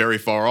isn't very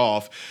far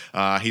off.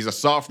 He's a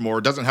sophomore,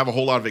 doesn't have a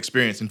whole lot of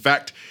experience. In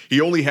fact, he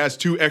only has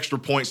 2 extra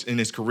points in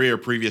his career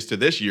previous to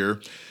this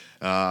year.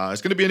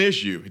 It's going to be an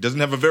issue. He doesn't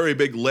have a very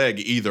big leg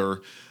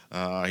either.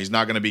 He's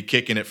not going to be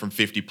kicking it from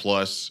 50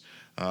 plus.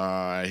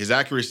 His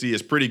accuracy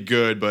is pretty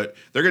good, but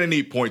they're going to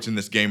need points in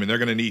this game, and they're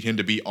going to need him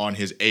to be on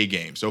his A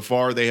game. So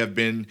far, they have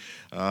been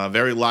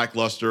very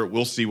lackluster.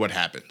 We'll see what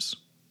happens.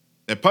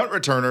 At punt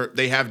returner,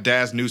 they have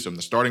Daz Newsome,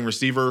 the starting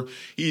receiver.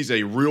 He's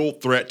a real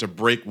threat to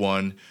break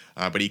one,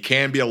 but he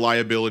can be a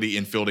liability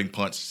in fielding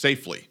punts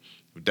safely.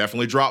 He'll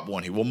definitely drop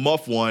one. He will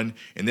muff one,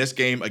 and this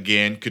game,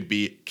 again, could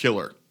be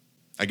killer.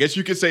 I guess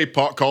you could say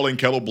pot calling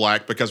kettle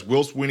black because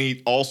Will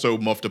Sweeney also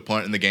muffed a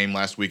punt in the game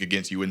last week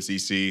against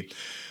UNCC,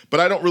 but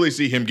I don't really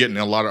see him getting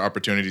a lot of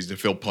opportunities to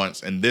field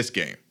punts in this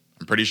game.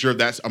 I'm pretty sure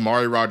that's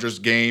Amari Rogers'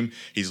 game.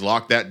 He's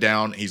locked that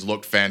down. He's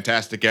looked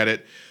fantastic at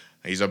it.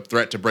 He's a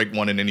threat to break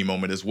one in any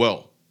moment as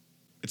well.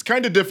 It's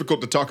kind of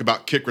difficult to talk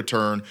about kick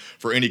return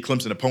for any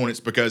Clemson opponents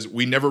because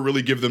we never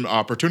really give them an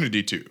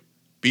opportunity to.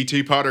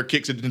 BT Potter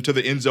kicks it into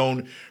the end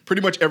zone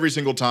pretty much every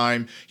single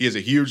time. He has a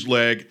huge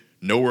leg,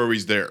 no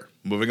worries there.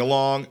 Moving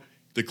along,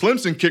 the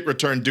Clemson kick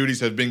return duties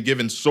have been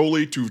given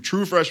solely to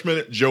true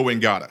freshman Joe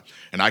Ngata,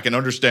 and I can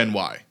understand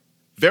why.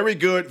 Very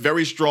good,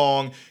 very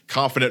strong,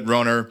 confident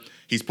runner.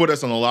 He's put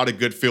us in a lot of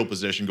good field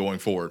position going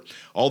forward.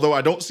 Although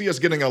I don't see us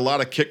getting a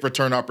lot of kick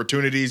return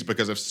opportunities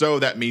because if so,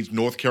 that means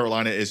North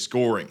Carolina is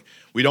scoring.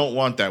 We don't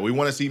want that. We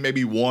want to see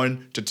maybe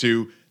 1 to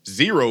 2,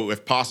 0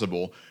 if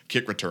possible,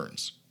 kick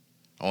returns.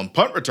 On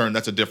punt return,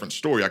 that's a different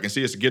story. I can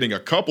see us getting a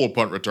couple of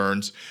punt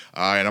returns,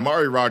 and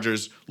Amari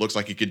Rogers looks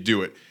like he could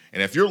do it.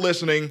 And if you're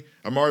listening,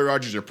 Amari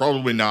Rogers, you're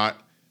probably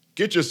not.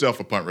 Get yourself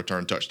a punt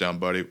return touchdown,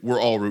 buddy. We're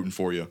all rooting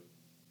for you.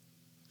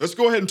 Let's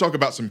go ahead and talk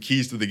about some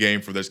keys to the game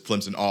for this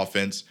Clemson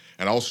offense,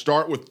 and I'll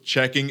start with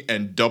checking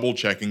and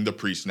double-checking the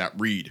pre-snap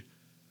read.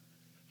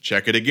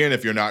 Check it again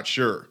if you're not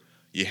sure.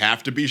 You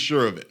have to be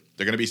sure of it.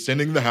 They're going to be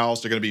sending the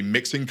house. They're going to be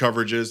mixing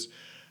coverages.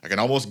 I can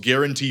almost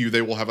guarantee you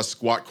they will have a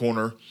squat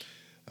corner.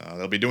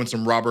 They'll be doing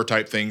some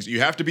robber-type things.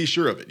 You have to be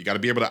sure of it. You got to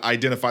be able to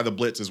identify the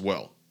blitz as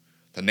well.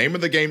 The name of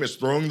the game is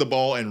throwing the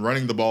ball and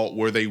running the ball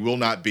where they will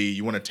not be.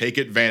 You want to take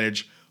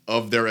advantage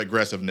of their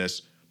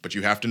aggressiveness, but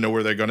you have to know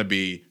where they're going to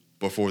be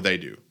before they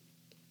do.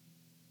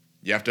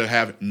 You have to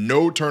have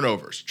no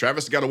turnovers.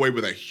 Travis got away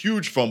with a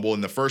huge fumble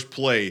in the first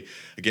play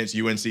against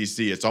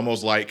UNCC. It's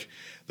almost like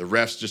the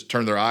refs just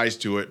turned their eyes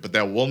to it, but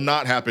that will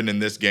not happen in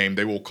this game.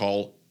 They will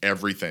call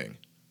everything.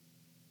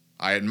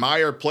 I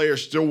admire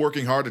players still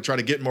working hard to try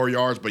to get more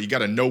yards, but you got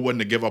to know when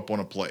to give up on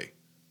a play.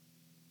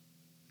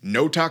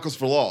 No tackles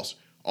for loss.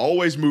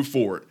 Always move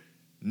forward.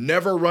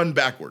 Never run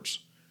backwards.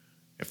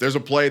 If there's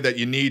a play that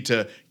you need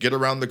to get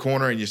around the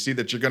corner and you see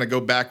that you're going to go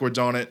backwards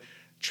on it,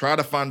 try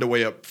to find a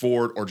way up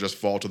forward or just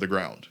fall to the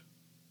ground.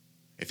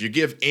 If you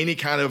give any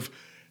kind of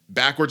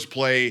backwards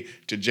play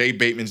to Jay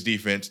Bateman's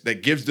defense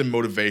that gives them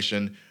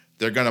motivation,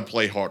 they're going to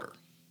play harder.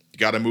 You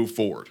got to move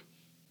forward.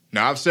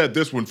 Now, I've said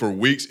this one for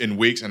weeks and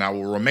weeks, and I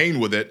will remain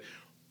with it.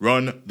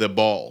 Run the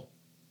ball.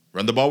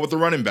 Run the ball with the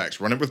running backs.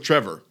 Run it with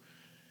Trevor.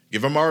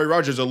 Give Amari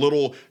Rogers a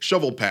little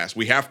shovel pass.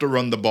 We have to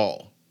run the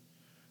ball.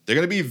 They're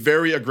going to be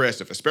very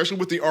aggressive, especially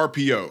with the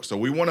RPO. So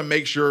we want to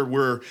make sure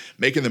we're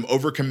making them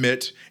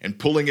overcommit and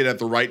pulling it at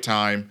the right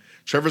time.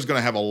 Trevor's going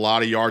to have a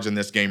lot of yards in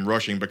this game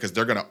rushing because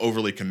they're going to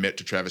overly commit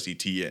to Travis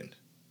Etienne.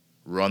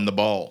 Run the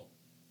ball.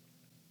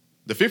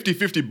 The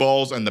 50-50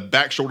 balls and the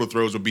back shoulder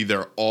throws will be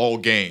there all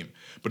game.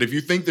 But if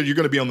you think that you're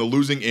going to be on the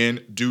losing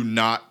end, do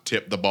not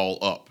tip the ball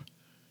up.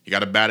 You got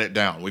to bat it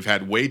down. We've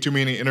had way too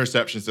many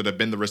interceptions that have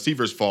been the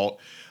receiver's fault.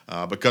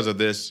 Because of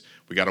this,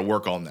 we got to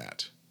work on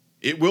that.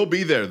 It will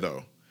be there,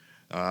 though.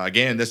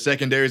 Again, this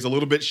secondary is a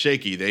little bit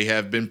shaky. They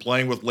have been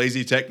playing with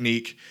lazy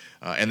technique,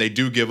 and they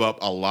do give up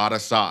a lot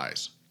of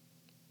size.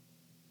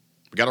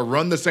 We got to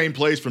run the same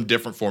plays from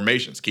different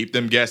formations. Keep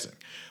them guessing.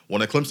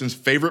 One of Clemson's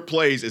favorite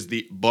plays is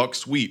the buck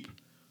sweep.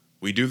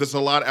 We do this a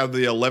lot out of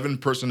the 11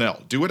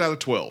 personnel. Do it out of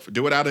 12.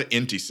 Do it out of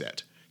empty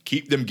set.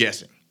 Keep them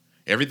guessing.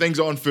 Everything's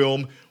on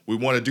film. We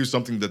want to do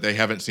something that they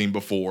haven't seen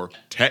before.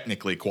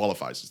 Technically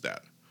qualifies as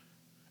that.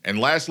 And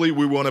lastly,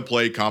 we want to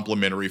play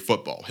complementary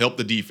football. Help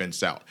the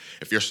defense out.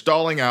 If you're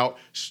stalling out,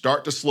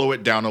 start to slow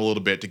it down a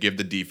little bit to give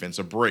the defense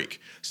a break.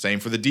 Same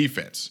for the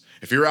defense.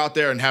 If you're out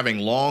there and having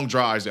long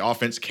drives, the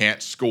offense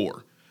can't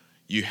score.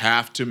 You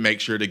have to make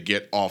sure to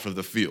get off of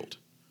the field.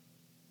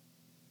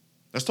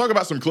 Let's talk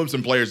about some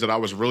Clemson players that I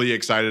was really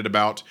excited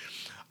about.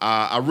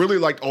 I really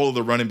liked all of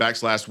the running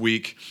backs last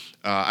week.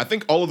 I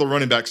think all of the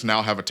running backs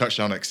now have a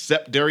touchdown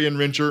except Darian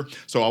Rencher,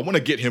 so I want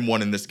to get him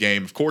one in this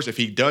game. Of course, if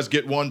he does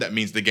get one, that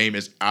means the game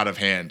is out of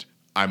hand.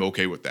 I'm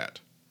okay with that.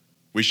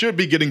 We should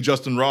be getting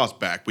Justin Ross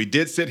back. We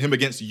did sit him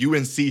against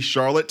UNC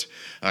Charlotte.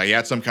 He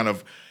had some kind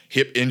of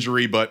hip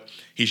injury, but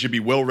he should be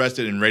well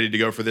rested and ready to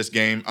go for this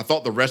game. I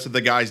thought the rest of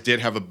the guys did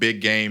have a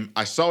big game.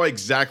 I saw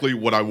exactly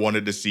what I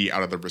wanted to see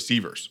out of the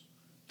receivers.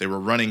 They were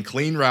running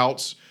clean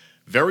routes,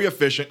 very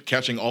efficient,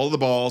 catching all of the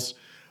balls.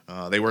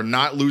 They were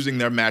not losing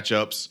their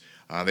matchups.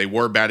 They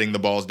were batting the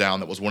balls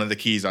down. That was one of the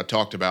keys I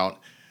talked about.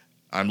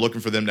 I'm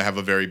looking for them to have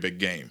a very big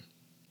game,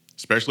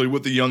 especially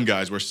with the young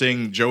guys. We're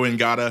seeing Joe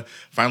Ngata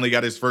finally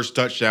got his first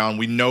touchdown.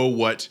 We know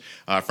what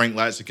Frank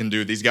Ladson can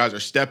do. These guys are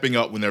stepping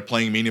up when they're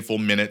playing meaningful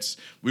minutes.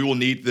 We will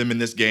need them in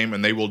this game,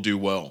 and they will do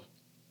well.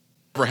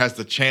 Trevor has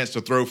the chance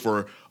to throw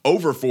for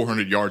over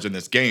 400 yards in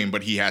this game,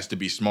 but he has to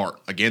be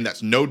smart. Again,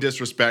 that's no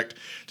disrespect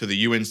to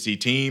the UNC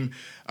team.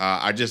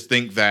 I just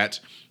think that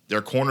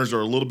their corners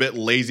are a little bit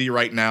lazy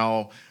right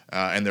now,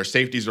 and their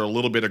safeties are a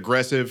little bit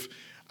aggressive.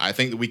 I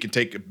think that we can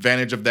take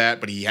advantage of that,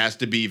 but he has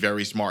to be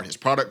very smart. His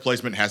product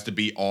placement has to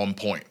be on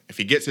point. If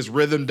he gets his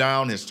rhythm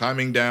down, his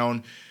timing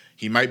down,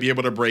 he might be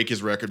able to break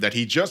his record that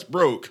he just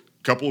broke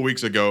a couple of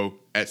weeks ago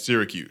at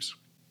Syracuse.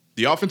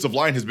 The offensive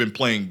line has been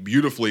playing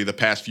beautifully the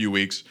past few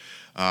weeks,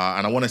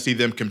 and I want to see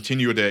them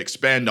continue to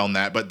expand on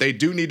that, but they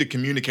do need to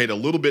communicate a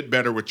little bit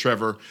better with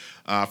Trevor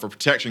for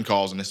protection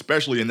calls, and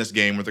especially in this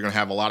game where they're going to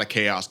have a lot of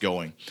chaos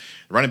going.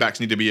 The running backs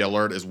need to be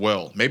alert as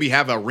well. Maybe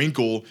have a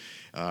wrinkle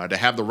to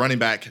have the running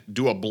back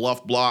do a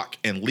bluff block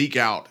and leak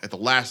out at the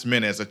last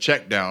minute as a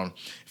check down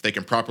if they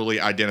can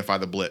properly identify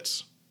the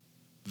blitz.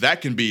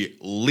 That can be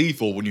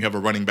lethal when you have a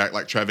running back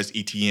like Travis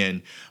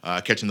Etienne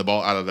catching the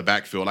ball out of the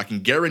backfield. I can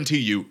guarantee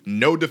you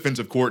no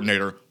defensive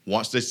coordinator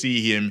wants to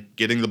see him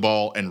getting the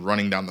ball and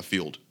running down the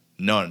field.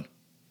 None.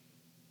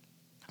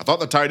 I thought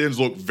the tight ends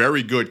looked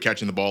very good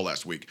catching the ball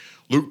last week.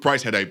 Luke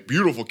Price had a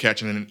beautiful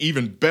catch and an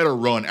even better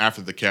run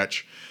after the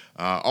catch.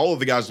 All of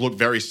the guys look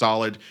very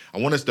solid. I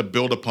want us to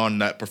build upon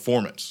that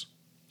performance.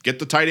 Get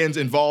the tight ends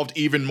involved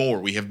even more.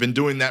 We have been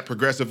doing that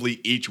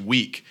progressively each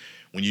week.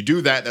 When you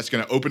do that, that's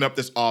going to open up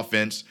this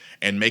offense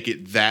and make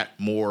it that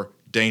more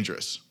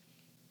dangerous.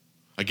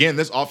 Again,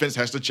 this offense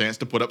has the chance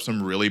to put up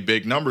some really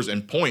big numbers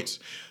and points,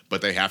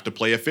 but they have to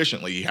play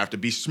efficiently. You have to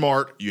be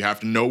smart. You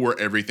have to know where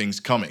everything's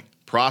coming.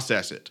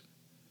 Process it.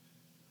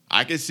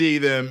 I could see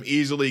them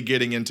easily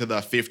getting into the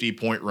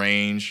 50-point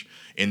range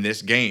in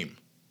this game,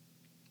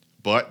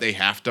 but they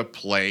have to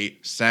play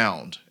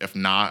sound. If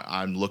not,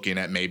 I'm looking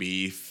at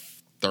maybe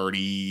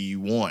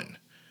 31.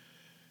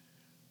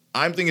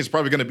 I'm thinking it's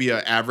probably going to be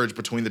an average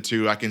between the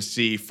two. I can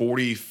see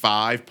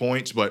 45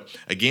 points, but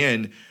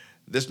again,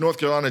 this North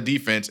Carolina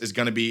defense is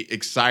going to be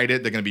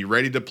excited. They're going to be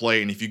ready to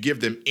play, and if you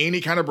give them any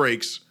kind of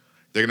breaks,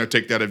 they're going to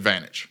take that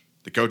advantage.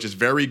 The coach is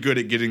very good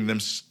at getting them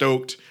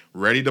stoked,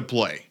 ready to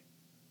play.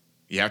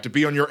 You have to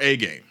be on your A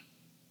game.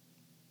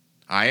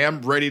 I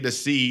am ready to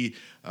see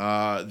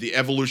the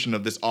evolution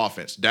of this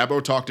offense.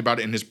 Dabo talked about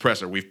it in his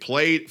presser. We've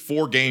played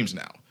 4 games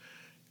now.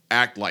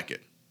 Act like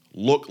it.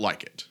 Look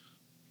like it.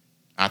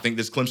 I think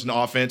this Clemson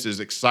offense is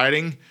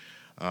exciting.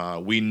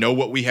 We know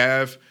what we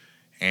have,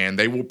 and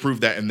they will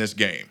prove that in this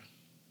game.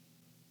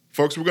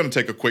 Folks, we're going to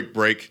take a quick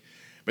break.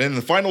 But in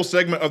the final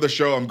segment of the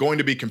show, I'm going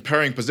to be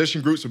comparing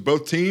position groups of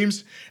both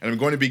teams, and I'm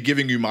going to be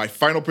giving you my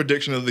final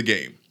prediction of the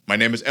game. My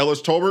name is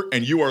Ellis Tolbert,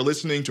 and you are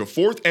listening to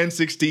 4th and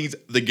 16's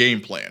The Game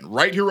Plan,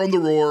 right here on The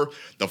Roar,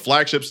 the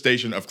flagship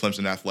station of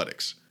Clemson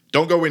Athletics.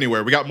 Don't go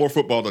anywhere. We got more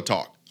football to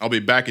talk. I'll be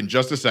back in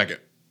just a second.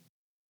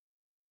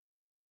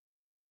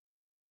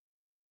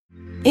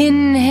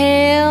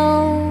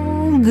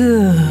 Inhale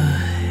good.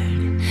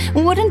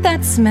 Wouldn't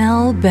that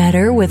smell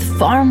better with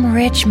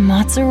farm-rich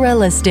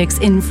mozzarella sticks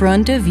in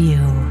front of you?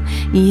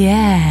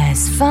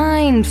 Yes,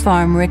 find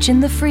farm-rich in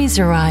the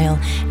freezer aisle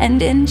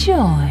and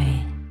enjoy.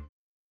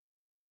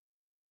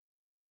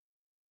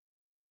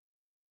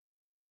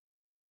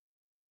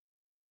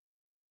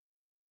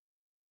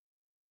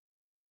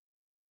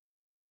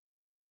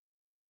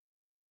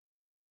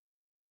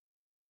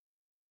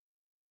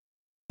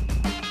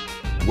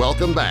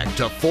 Welcome back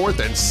to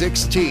 4th and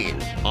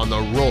 16 on The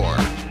Roar.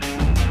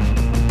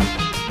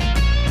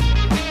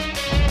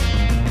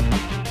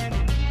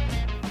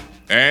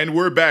 And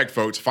we're back,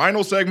 folks.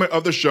 Final segment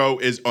of the show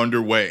is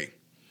underway.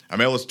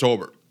 I'm Ellis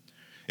Tolbert.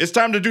 It's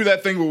time to do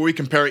that thing where we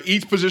compare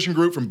each position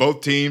group from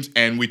both teams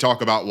and we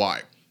talk about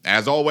why.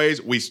 As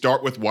always, we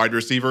start with wide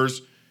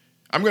receivers.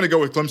 I'm going to go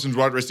with Clemson's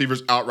wide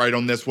receivers outright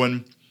on this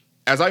one.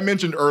 As I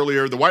mentioned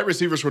earlier, the wide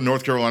receivers for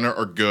North Carolina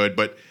are good,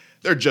 but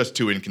they're just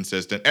too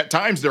inconsistent. At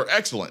times, they're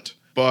excellent,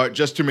 but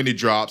just too many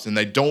drops, and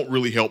they don't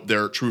really help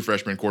their true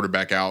freshman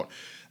quarterback out,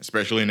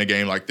 especially in a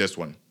game like this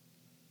one.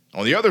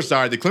 On the other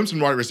side, the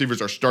Clemson wide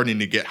receivers are starting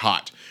to get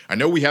hot. I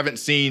know we haven't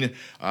seen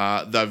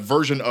the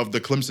version of the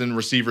Clemson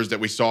receivers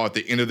that we saw at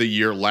the end of the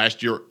year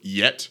last year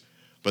yet,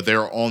 but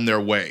they're on their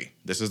way.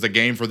 This is the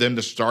game for them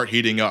to start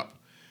heating up.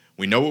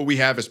 We know what we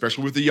have,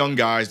 especially with the young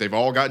guys. They've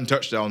all gotten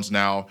touchdowns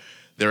now.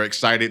 They're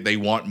excited. They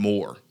want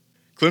more.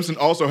 Clemson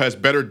also has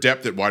better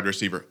depth at wide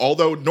receiver.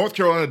 Although North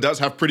Carolina does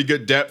have pretty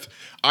good depth,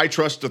 I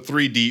trust the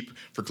 3 deep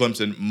for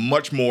Clemson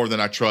much more than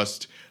I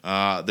trust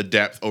the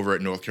depth over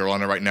at North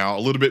Carolina right now.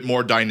 A little bit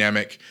more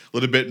dynamic, a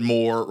little bit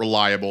more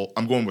reliable.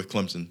 I'm going with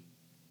Clemson.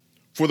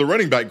 For the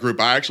running back group,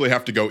 I actually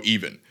have to go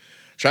even.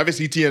 Travis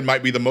Etienne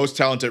might be the most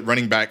talented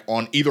running back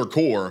on either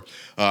core,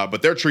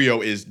 but their trio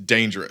is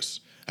dangerous.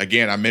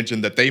 Again, I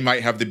mentioned that they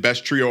might have the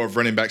best trio of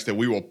running backs that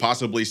we will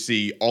possibly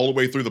see all the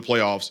way through the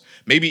playoffs,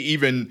 maybe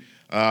even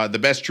the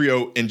best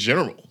trio in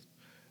general.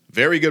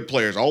 Very good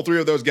players. All 3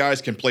 of those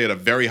guys can play at a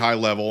very high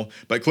level,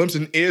 but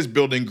Clemson is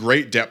building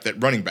great depth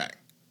at running back.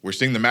 We're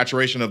seeing the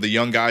maturation of the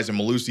young guys in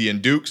Malusi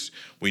and Dukes.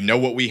 We know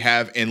what we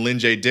have in Lynn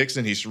J.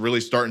 Dixon. He's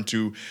really starting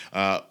to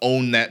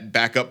own that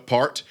backup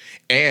part.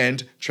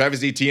 And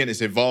Travis Etienne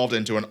is evolved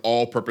into an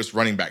all-purpose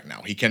running back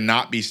now. He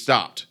cannot be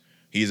stopped.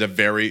 He's a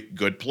very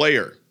good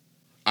player.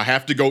 I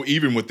have to go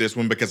even with this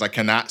one because I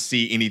cannot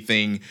see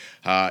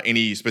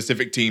any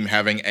specific team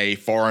having a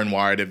far and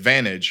wide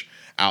advantage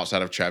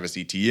outside of Travis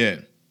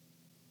Etienne.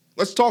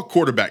 Let's talk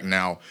quarterback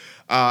now.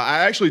 I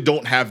actually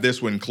don't have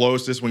this one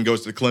close. This one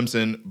goes to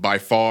Clemson by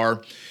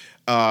far.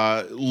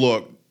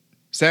 Look,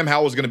 Sam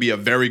Howell is going to be a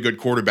very good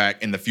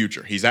quarterback in the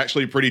future. He's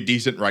actually pretty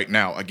decent right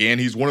now. Again,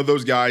 he's one of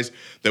those guys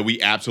that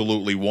we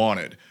absolutely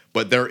wanted,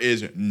 but there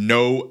is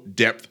no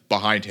depth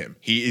behind him.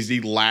 He is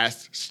the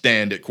last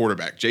stand at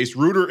quarterback. Jace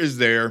Ruder is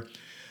there,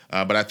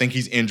 but I think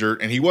he's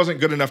injured, and he wasn't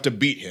good enough to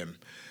beat him.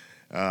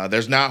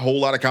 There's not a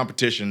whole lot of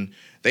competition.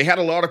 They had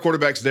a lot of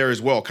quarterbacks there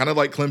as well, kind of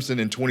like Clemson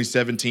in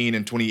 2017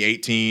 and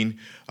 2018.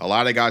 A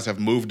lot of guys have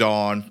moved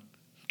on.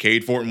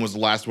 Cade Fortin was the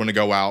last one to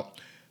go out,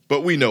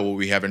 but we know what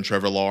we have in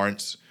Trevor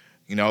Lawrence.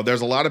 You know, there's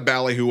a lot of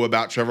ballyhoo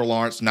about Trevor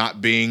Lawrence not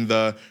being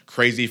the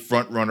crazy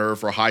front runner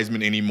for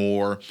Heisman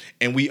anymore,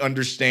 and we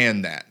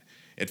understand that.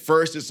 At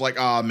first, it's like,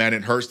 oh, man,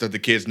 it hurts that the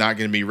kid's not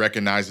going to be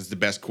recognized as the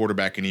best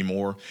quarterback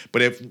anymore.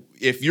 But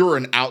if you're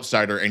an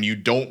outsider and you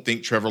don't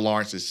think Trevor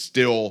Lawrence is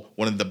still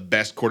one of the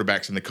best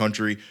quarterbacks in the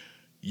country,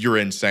 you're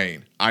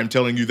insane. I'm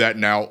telling you that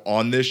now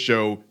on this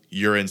show,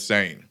 you're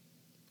insane.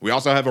 We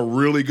also have a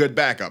really good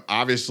backup.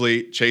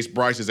 Obviously, Chase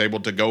Bryce is able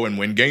to go and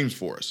win games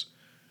for us.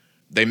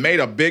 They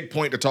made a big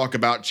point to talk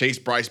about Chase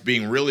Bryce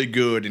being really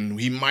good and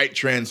he might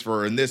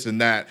transfer and this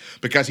and that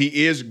because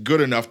he is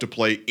good enough to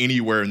play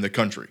anywhere in the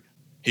country.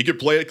 He could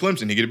play at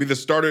Clemson. He could be the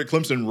starter at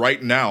Clemson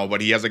right now, but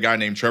he has a guy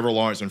named Trevor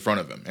Lawrence in front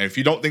of him. And if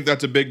you don't think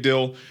that's a big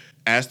deal,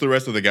 ask the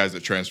rest of the guys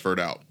that transferred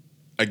out.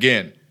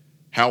 Again,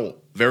 Howell,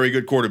 very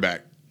good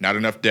quarterback. Not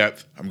enough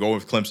depth. I'm going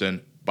with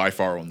Clemson by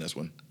far on this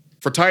one.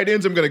 For tight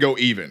ends, I'm going to go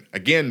even.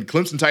 Again,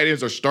 Clemson tight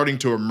ends are starting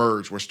to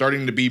emerge. We're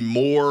starting to be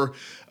more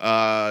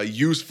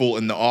useful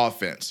in the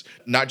offense,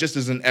 not just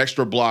as an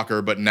extra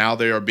blocker, but now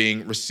they are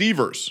being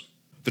receivers.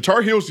 The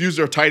Tar Heels use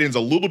their tight ends a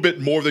little bit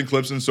more than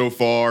Clemson so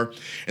far,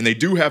 and they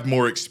do have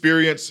more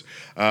experience,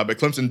 but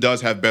Clemson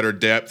does have better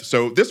depth.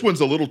 So this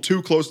one's a little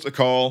too close to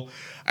call.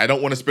 I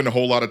don't want to spend a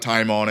whole lot of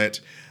time on it.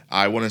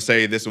 I want to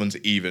say this one's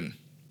even.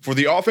 For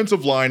the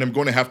offensive line, I'm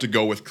going to have to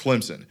go with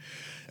Clemson.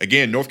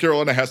 Again, North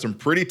Carolina has some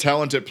pretty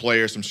talented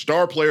players, some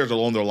star players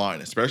along their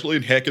line, especially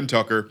in Heck and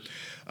Tucker.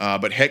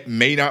 But Heck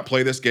may not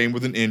play this game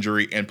with an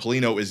injury, and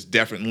Polino is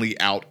definitely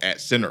out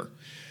at center.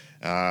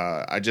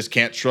 I just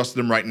can't trust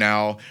them right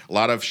now. A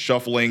lot of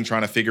shuffling,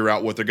 trying to figure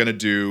out what they're going to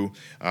do.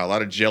 A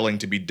lot of gelling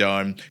to be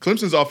done.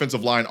 Clemson's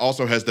offensive line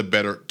also has the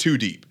better 2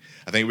 deep.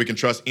 I think we can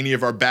trust any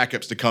of our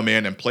backups to come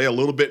in and play a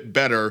little bit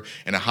better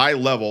and a high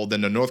level than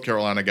the North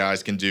Carolina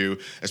guys can do,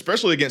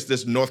 especially against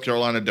this North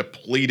Carolina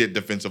depleted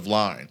defensive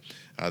line.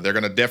 They're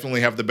going to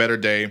definitely have the better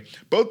day.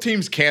 Both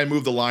teams can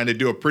move the line. They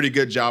do a pretty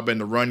good job in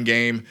the run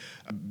game,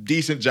 a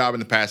decent job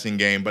in the passing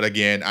game. But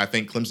again, I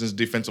think Clemson's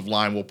defensive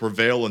line will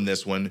prevail in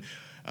this one.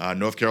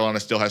 North Carolina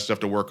still has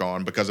stuff to work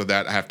on. Because of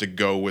that, I have to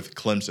go with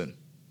Clemson.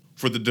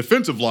 For the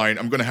defensive line,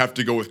 I'm going to have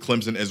to go with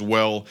Clemson as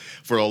well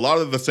for a lot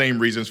of the same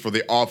reasons for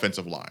the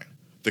offensive line.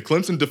 The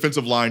Clemson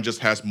defensive line just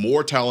has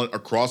more talent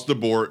across the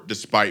board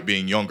despite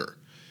being younger.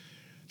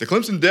 The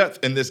Clemson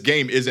depth in this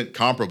game isn't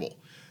comparable.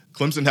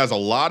 Clemson has a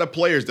lot of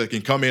players that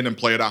can come in and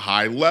play at a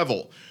high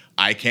level.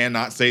 I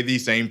cannot say the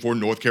same for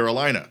North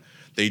Carolina.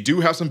 They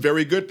do have some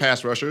very good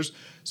pass rushers,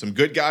 some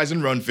good guys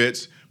in run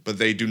fits, but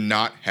they do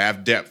not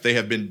have depth. They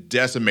have been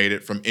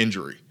decimated from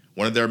injury.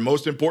 One of their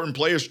most important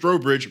players,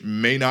 Strobridge,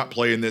 may not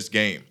play in this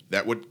game.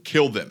 That would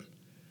kill them.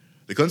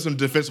 The Clemson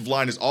defensive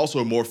line is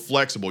also more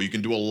flexible. You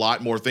can do a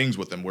lot more things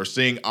with them. We're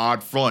seeing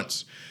odd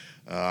fronts.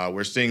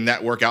 We're seeing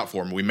that work out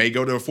for them. We may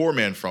go to a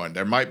 4-man front.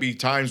 There might be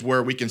times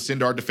where we can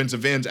send our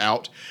defensive ends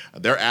out.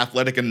 They're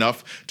athletic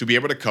enough to be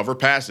able to cover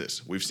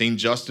passes. We've seen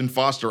Justin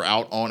Foster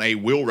out on a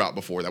wheel route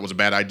before. That was a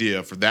bad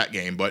idea for that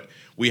game, but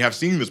we have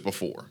seen this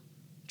before.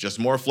 Just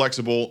more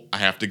flexible. I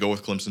have to go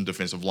with Clemson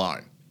defensive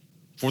line.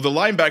 For the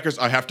linebackers,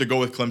 I have to go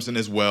with Clemson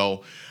as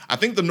well. I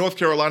think the North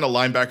Carolina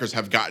linebackers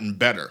have gotten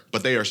better,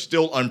 but they are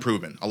still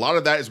unproven. A lot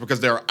of that is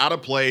because they're out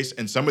of place,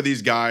 and some of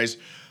these guys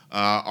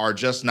are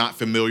just not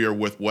familiar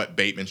with what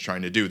Bateman's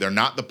trying to do. They're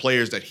not the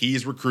players that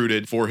he's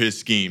recruited for his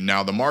scheme.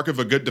 Now, the mark of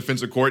a good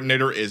defensive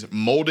coordinator is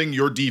molding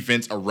your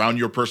defense around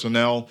your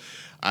personnel.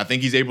 I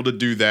think he's able to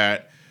do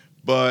that,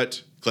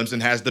 but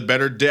Clemson has the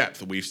better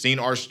depth. We've seen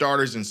our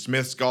starters in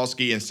Smith,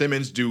 Skalski, and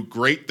Simmons do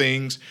great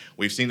things.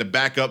 We've seen the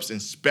backups in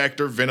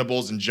Spector,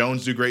 Venables, and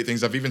Jones do great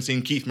things. I've even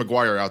seen Keith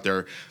McGuire out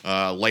there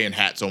laying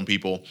hats on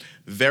people.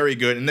 Very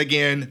good. And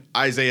again,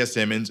 Isaiah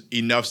Simmons,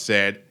 enough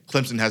said.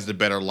 Clemson has the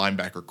better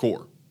linebacker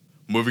core.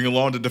 Moving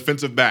along to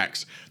defensive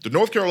backs. The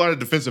North Carolina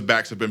defensive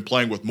backs have been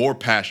playing with more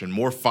passion,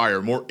 more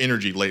fire, more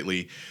energy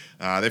lately.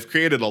 They've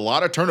created a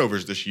lot of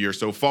turnovers this year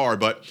so far,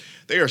 but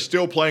they are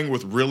still playing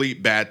with really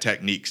bad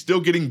technique,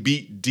 still getting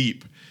beat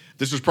deep.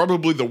 This is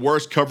probably the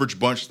worst coverage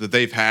bunch that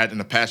they've had in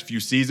the past few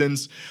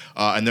seasons,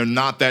 and they're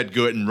not that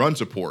good in run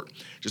support,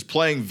 just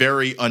playing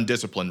very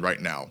undisciplined right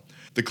now.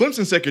 The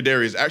Clemson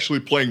secondary is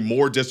actually playing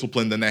more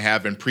disciplined than they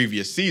have in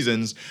previous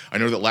seasons. I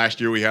know that last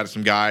year we had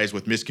some guys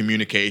with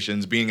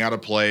miscommunications, being out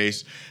of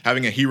place,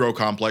 having a hero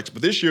complex,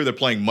 but this year they're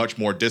playing much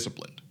more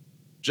disciplined.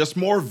 Just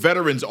more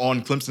veterans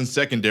on Clemson's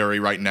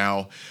secondary right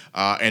now,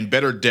 and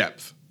better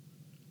depth.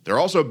 They're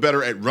also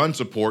better at run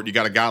support. You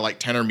got a guy like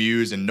Tanner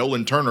Muse and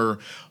Nolan Turner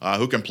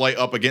who can play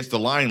up against the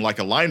line like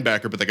a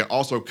linebacker, but they can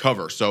also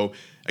cover. So,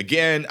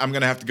 again, I'm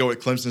going to have to go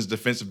with Clemson's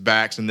defensive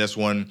backs in this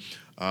one.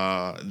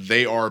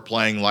 They are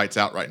playing lights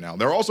out right now.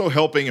 They're also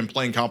helping and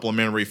playing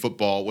complementary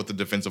football with the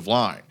defensive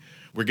line.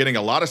 We're getting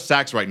a lot of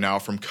sacks right now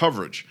from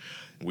coverage.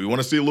 We want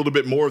to see a little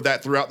bit more of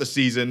that throughout the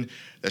season.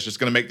 That's just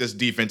going to make this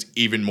defense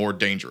even more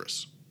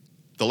dangerous.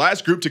 The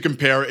last group to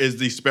compare is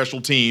the special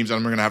teams, and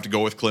I'm going to have to go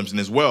with Clemson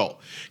as well.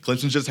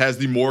 Clemson just has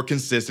the more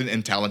consistent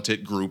and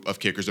talented group of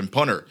kickers and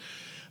punter.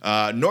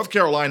 North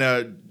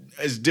Carolina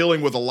is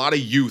dealing with a lot of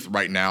youth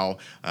right now.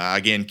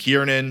 Again,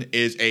 Kiernan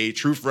is a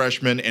true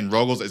freshman and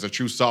Ruggles is a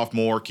true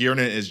sophomore.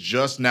 Kiernan is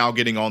just now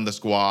getting on the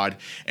squad,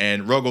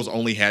 and Ruggles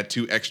only had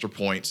 2 extra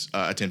points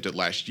attempted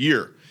last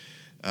year.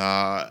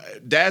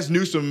 Daz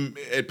Newsome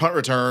at punt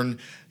return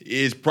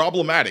is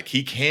problematic.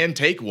 He can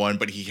take one,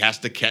 but he has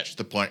to catch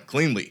the punt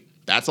cleanly.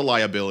 That's a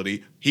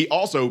liability. He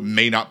also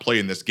may not play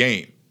in this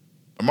game.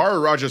 Amari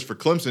Rogers for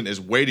Clemson is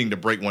waiting to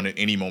break one at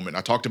any moment.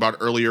 I talked about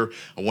earlier,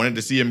 I wanted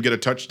to see him get a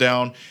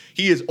touchdown.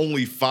 He is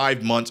only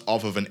 5 months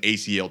off of an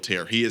ACL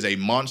tear. He is a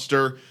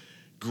monster.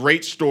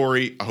 Great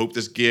story. I hope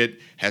this kid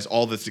has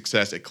all the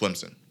success at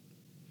Clemson.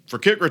 For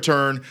kick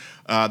return,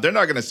 they're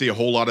not going to see a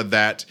whole lot of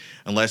that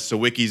unless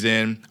Sawicki's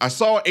in. I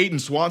saw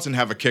Aiden Swanson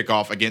have a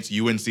kickoff against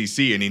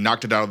UNCC, and he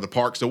knocked it out of the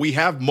park. So we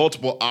have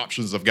multiple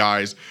options of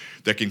guys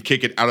that can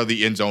kick it out of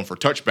the end zone for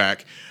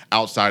touchback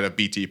outside of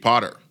BT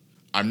Potter.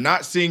 I'm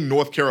not seeing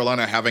North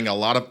Carolina having a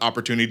lot of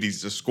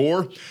opportunities to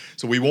score,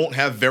 so we won't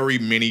have very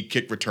many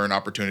kick return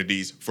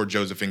opportunities for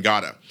Joseph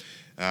Ngata.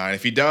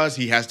 If he does,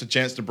 he has the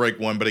chance to break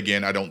one, but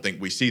again, I don't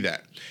think we see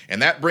that.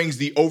 And that brings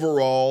the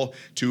overall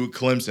to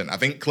Clemson. I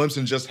think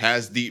Clemson just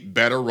has the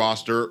better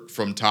roster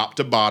from top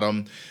to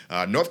bottom.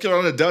 North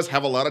Carolina does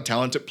have a lot of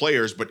talented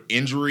players, but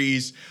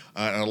injuries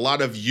and a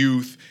lot of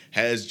youth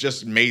has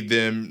just made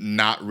them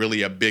not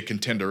really a big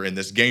contender in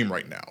this game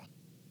right now.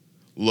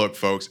 Look,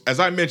 folks, as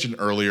I mentioned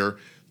earlier,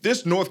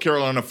 this North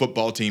Carolina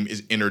football team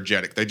is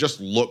energetic. They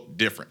just look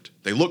different.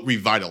 They look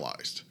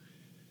revitalized.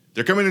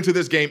 They're coming into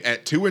this game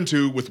at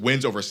 2-2 with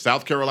wins over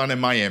South Carolina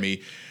and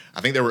Miami. I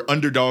think they were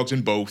underdogs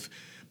in both.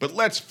 But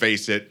let's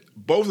face it,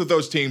 both of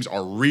those teams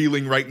are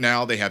reeling right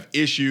now. They have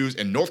issues,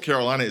 and North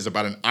Carolina is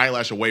about an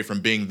eyelash away from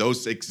being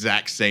those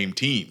exact same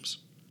teams.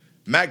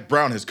 Mack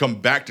Brown has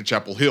come back to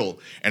Chapel Hill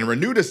and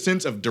renewed a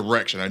sense of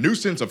direction, a new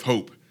sense of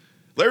hope.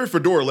 Larry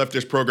Fedora left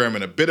this program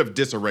in a bit of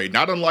disarray,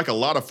 not unlike a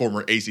lot of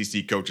former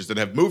ACC coaches that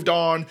have moved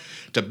on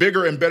to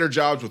bigger and better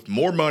jobs with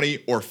more money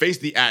or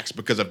faced the axe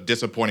because of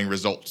disappointing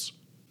results.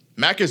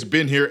 Mack has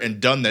been here and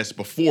done this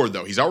before,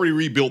 though. He's already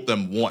rebuilt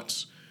them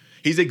once.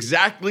 He's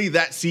exactly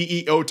that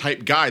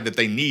CEO-type guy that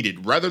they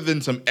needed, rather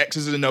than some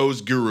X's and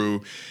O's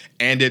guru,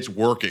 and it's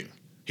working.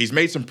 He's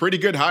made some pretty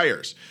good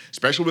hires,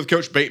 especially with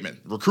Coach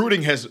Bateman.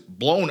 Recruiting has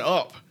blown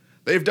up.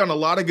 They've done a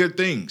lot of good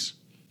things.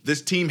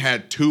 This team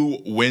had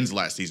 2 wins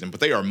last season, but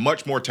they are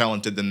much more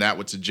talented than that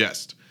would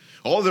suggest.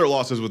 All of their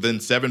losses within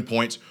 7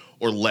 points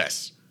or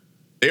less.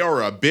 They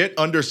are a bit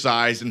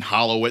undersized and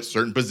hollow at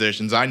certain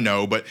positions, I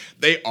know, but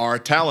they are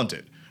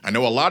talented. I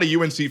know a lot of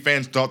UNC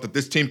fans thought that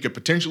this team could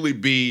potentially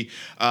be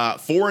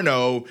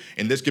 4-0,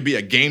 and this could be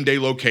a game day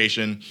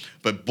location,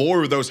 but boy,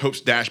 were those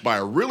hopes dashed by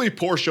a really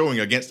poor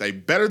showing against a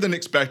better than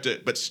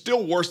expected, but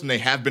still worse than they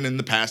have been in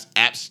the past,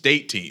 App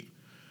State team.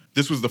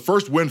 This was the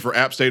first win for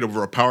App State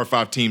over a Power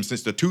 5 team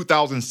since the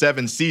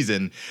 2007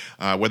 season,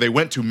 where they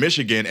went to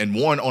Michigan and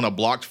won on a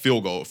blocked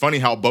field goal. Funny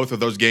how both of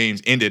those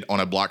games ended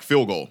on a blocked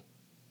field goal.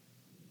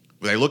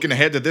 Were they looking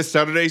ahead to this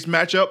Saturday's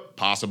matchup?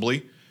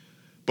 Possibly.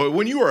 But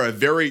when you are a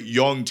very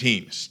young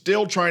team,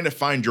 still trying to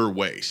find your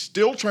way,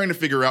 still trying to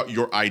figure out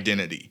your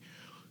identity,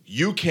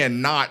 you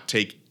cannot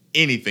take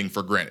anything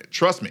for granted.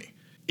 Trust me.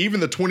 Even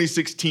the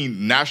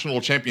 2016 national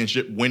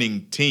championship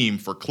winning team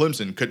for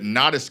Clemson could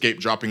not escape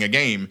dropping a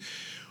game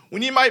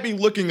when you might be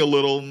looking a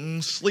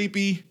little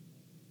sleepy.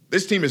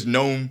 This team is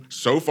known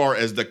so far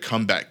as the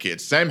comeback kid.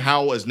 Sam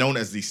Howell is known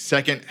as the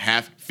second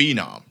half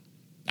phenom.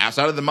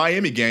 Outside of the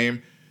Miami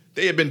game,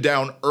 They had been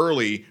down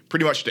early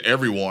pretty much to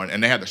everyone,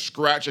 and they had to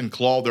scratch and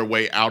claw their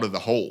way out of the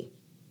hole.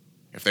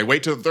 If they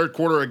wait till the third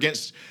quarter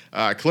against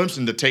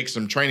Clemson to take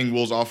some training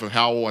wheels off of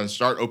Howell and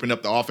start opening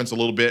up the offense a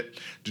little bit,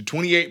 the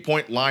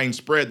 28-point line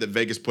spread that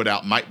Vegas put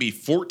out might be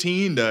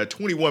 14 to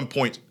 21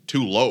 points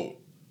too low.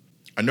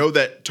 I know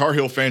that Tar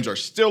Heel fans are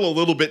still a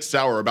little bit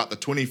sour about the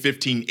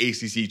 2015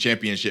 ACC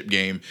championship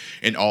game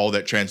and all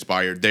that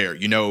transpired there.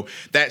 You know,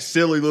 that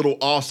silly little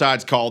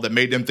offsides call that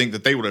made them think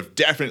that they would have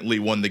definitely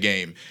won the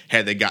game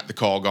had they got the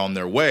call gone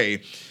their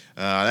way.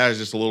 That was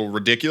just a little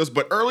ridiculous.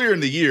 But earlier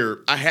in the year,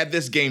 I had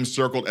this game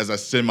circled as a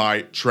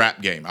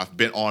semi-trap game. I've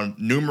been on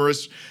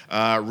numerous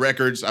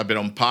records. I've been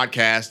on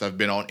podcasts. I've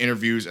been on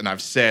interviews. And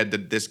I've said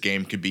that this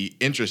game could be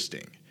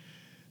interesting.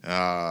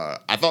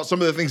 I thought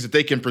some of the things that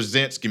they can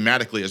present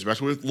schematically,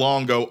 especially with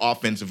Longo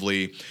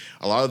offensively,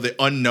 a lot of the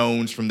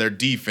unknowns from their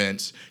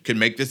defense could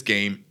make this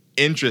game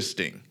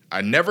interesting.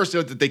 I never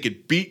said that they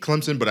could beat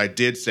Clemson, but I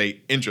did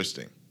say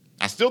interesting.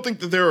 I still think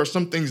that there are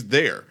some things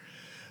there.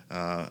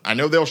 I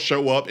know they'll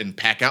show up and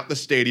pack out the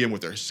stadium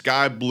with their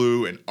sky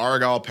blue and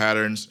Argyle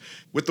patterns.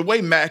 With the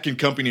way Mack and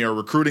company are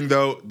recruiting,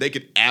 though, they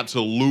could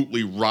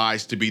absolutely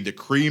rise to be the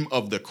cream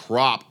of the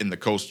crop in the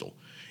Coastal.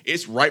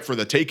 It's ripe for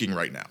the taking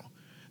right now.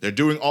 They're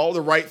doing all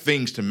the right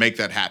things to make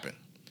that happen.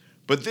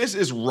 But this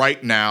is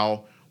right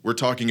now. We're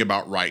talking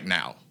about right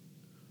now.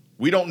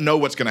 We don't know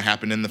what's going to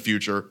happen in the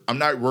future. I'm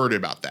not worried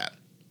about that.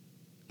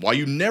 While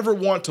you never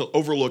want to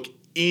overlook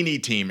any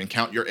team and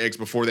count your eggs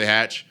before they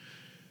hatch,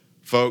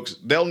 folks,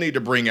 they'll need to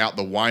bring out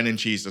the wine and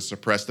cheese to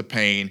suppress the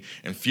pain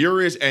and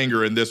furious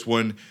anger in this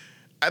one.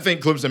 I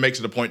think Clemson makes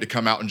it a point to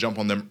come out and jump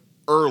on them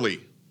early.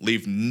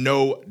 Leave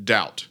no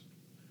doubt.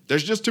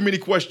 There's just too many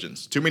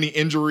questions, too many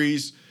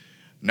injuries,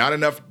 not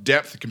enough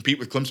depth to compete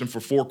with Clemson for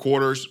 4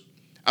 quarters.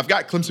 I've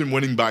got Clemson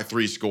winning by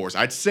 3 scores.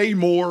 I'd say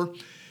more,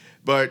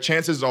 but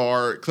chances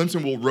are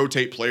Clemson will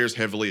rotate players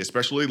heavily,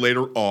 especially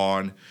later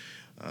on.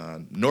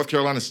 North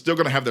Carolina's still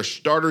going to have their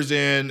starters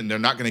in, and they're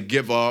not going to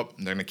give up.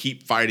 And they're going to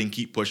keep fighting,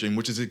 keep pushing,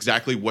 which is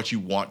exactly what you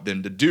want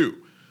them to do.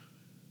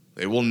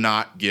 They will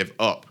not give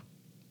up.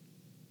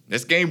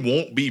 This game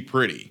won't be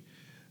pretty,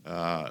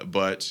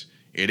 but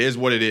it is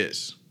what it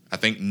is. I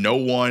think no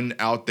one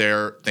out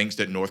there thinks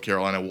that North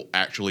Carolina will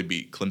actually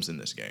beat Clemson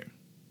this game.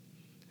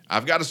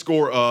 I've got a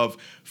score of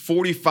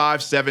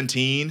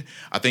 45-17.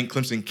 I think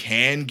Clemson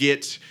can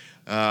get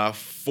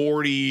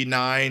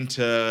 49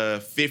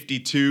 to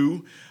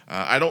 52.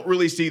 I don't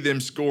really see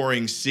them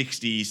scoring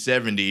 60,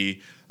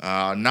 70.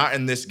 Not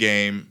in this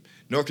game.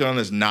 North Carolina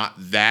is not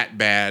that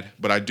bad,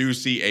 but I do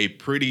see a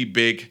pretty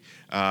big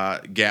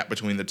gap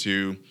between the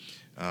two.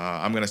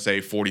 I'm going to say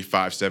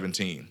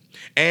 45-17.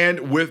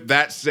 And with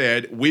that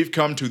said, we've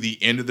come to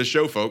the end of the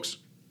show, folks.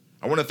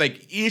 I want to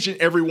thank each and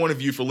every one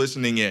of you for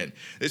listening in.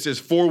 This is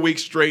 4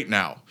 weeks straight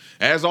now.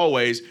 As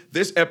always,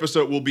 this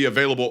episode will be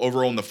available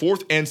over on the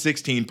 4th and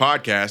 16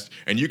 podcast,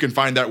 and you can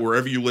find that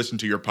wherever you listen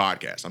to your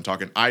podcast. I'm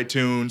talking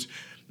iTunes,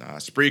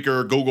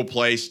 Spreaker, Google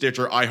Play,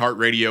 Stitcher,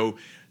 iHeartRadio,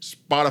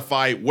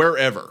 Spotify,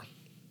 wherever.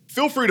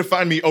 Feel free to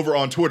find me over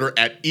on Twitter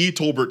at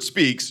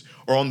eTolbertSpeaks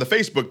or on the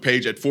Facebook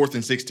page at 4th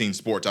and 16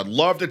 Sports. I'd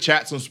love to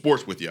chat some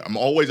sports with you. I'm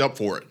always up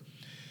for it.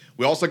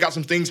 We also got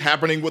some things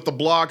happening with the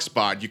blog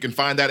spot. You can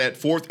find that at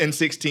 4th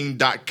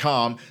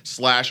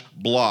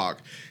and16.com/blog.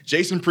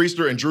 Jason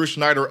Priester and Drew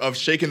Schneider of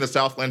Shaking the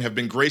Southland have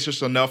been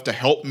gracious enough to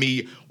help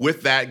me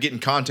with that, getting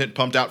content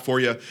pumped out for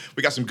you.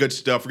 We got some good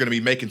stuff. We're going to be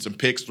making some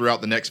picks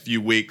throughout the next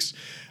few weeks.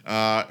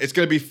 It's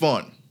going to be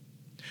fun.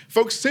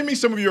 Folks, send me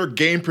some of your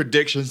game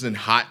predictions and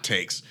hot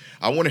takes.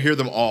 I want to hear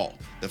them all.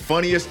 The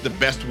funniest, the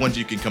best ones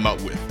you can come up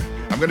with.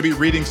 I'm going to be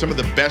reading some of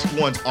the best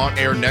ones on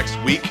air next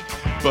week,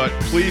 but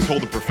please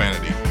hold the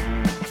profanity.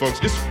 Folks,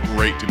 it's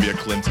great to be a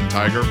Clemson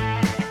Tiger.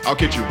 I'll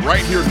catch you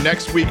right here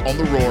next week on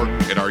The Roar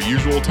at our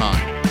usual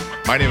time.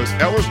 My name is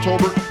Ellis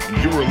Tolbert,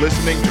 and you are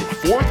listening to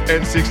 4th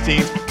and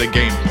 16's The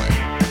Game Plan.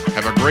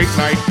 Have a great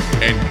night,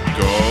 and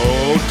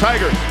go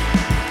Tigers!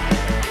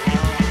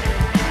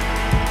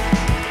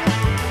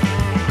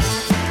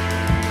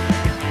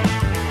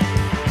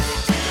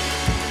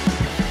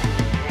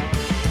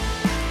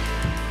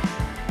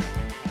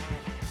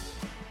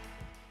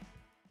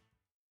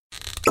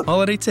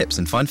 Holiday tips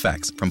and fun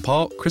facts from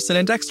Paul, Kristen,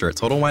 and Dexter at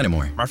Total Wine &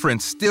 More. My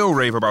friends still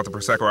rave about the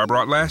Prosecco I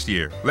brought last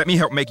year. Let me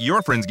help make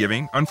your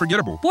Friendsgiving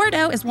unforgettable.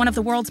 Bordeaux is one of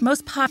the world's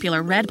most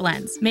popular red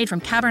blends, made from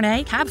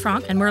Cabernet, Cab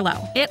Franc, and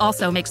Merlot. It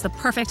also makes the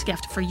perfect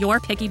gift for your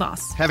picky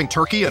boss. Having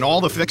turkey and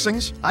all the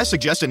fixings? I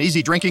suggest an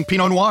easy drinking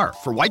Pinot Noir.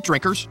 For white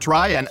drinkers,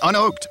 try an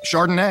unoaked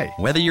Chardonnay.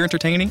 Whether you're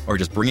entertaining or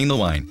just bringing the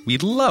wine,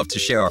 we'd love to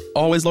share our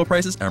always low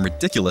prices and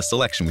ridiculous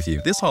selection with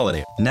you this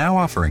holiday. Now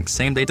offering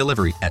same-day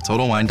delivery at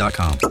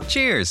TotalWine.com.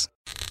 Cheers!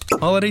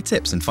 Holiday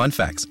tips and fun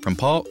facts from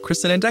Paul,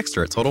 Kristen, and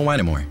Dexter at Total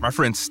Wine & More. My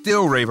friends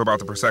still rave about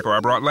the Prosecco I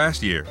brought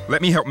last year.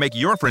 Let me help make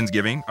your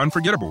Friendsgiving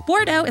unforgettable.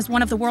 Bordeaux is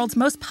one of the world's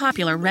most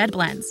popular red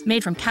blends,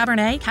 made from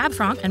Cabernet, Cab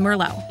Franc, and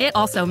Merlot. It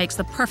also makes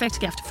the perfect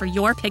gift for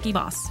your picky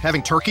boss.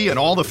 Having turkey and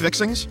all the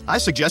fixings? I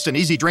suggest an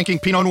easy drinking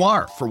Pinot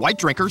Noir. For white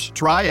drinkers,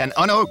 try an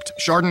unoaked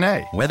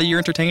Chardonnay. Whether you're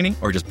entertaining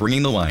or just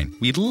bringing the wine,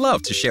 we'd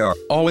love to share our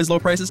always low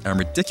prices and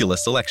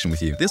ridiculous selection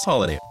with you this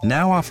holiday.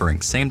 Now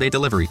offering same-day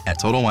delivery at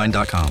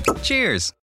TotalWine.com. Cheers!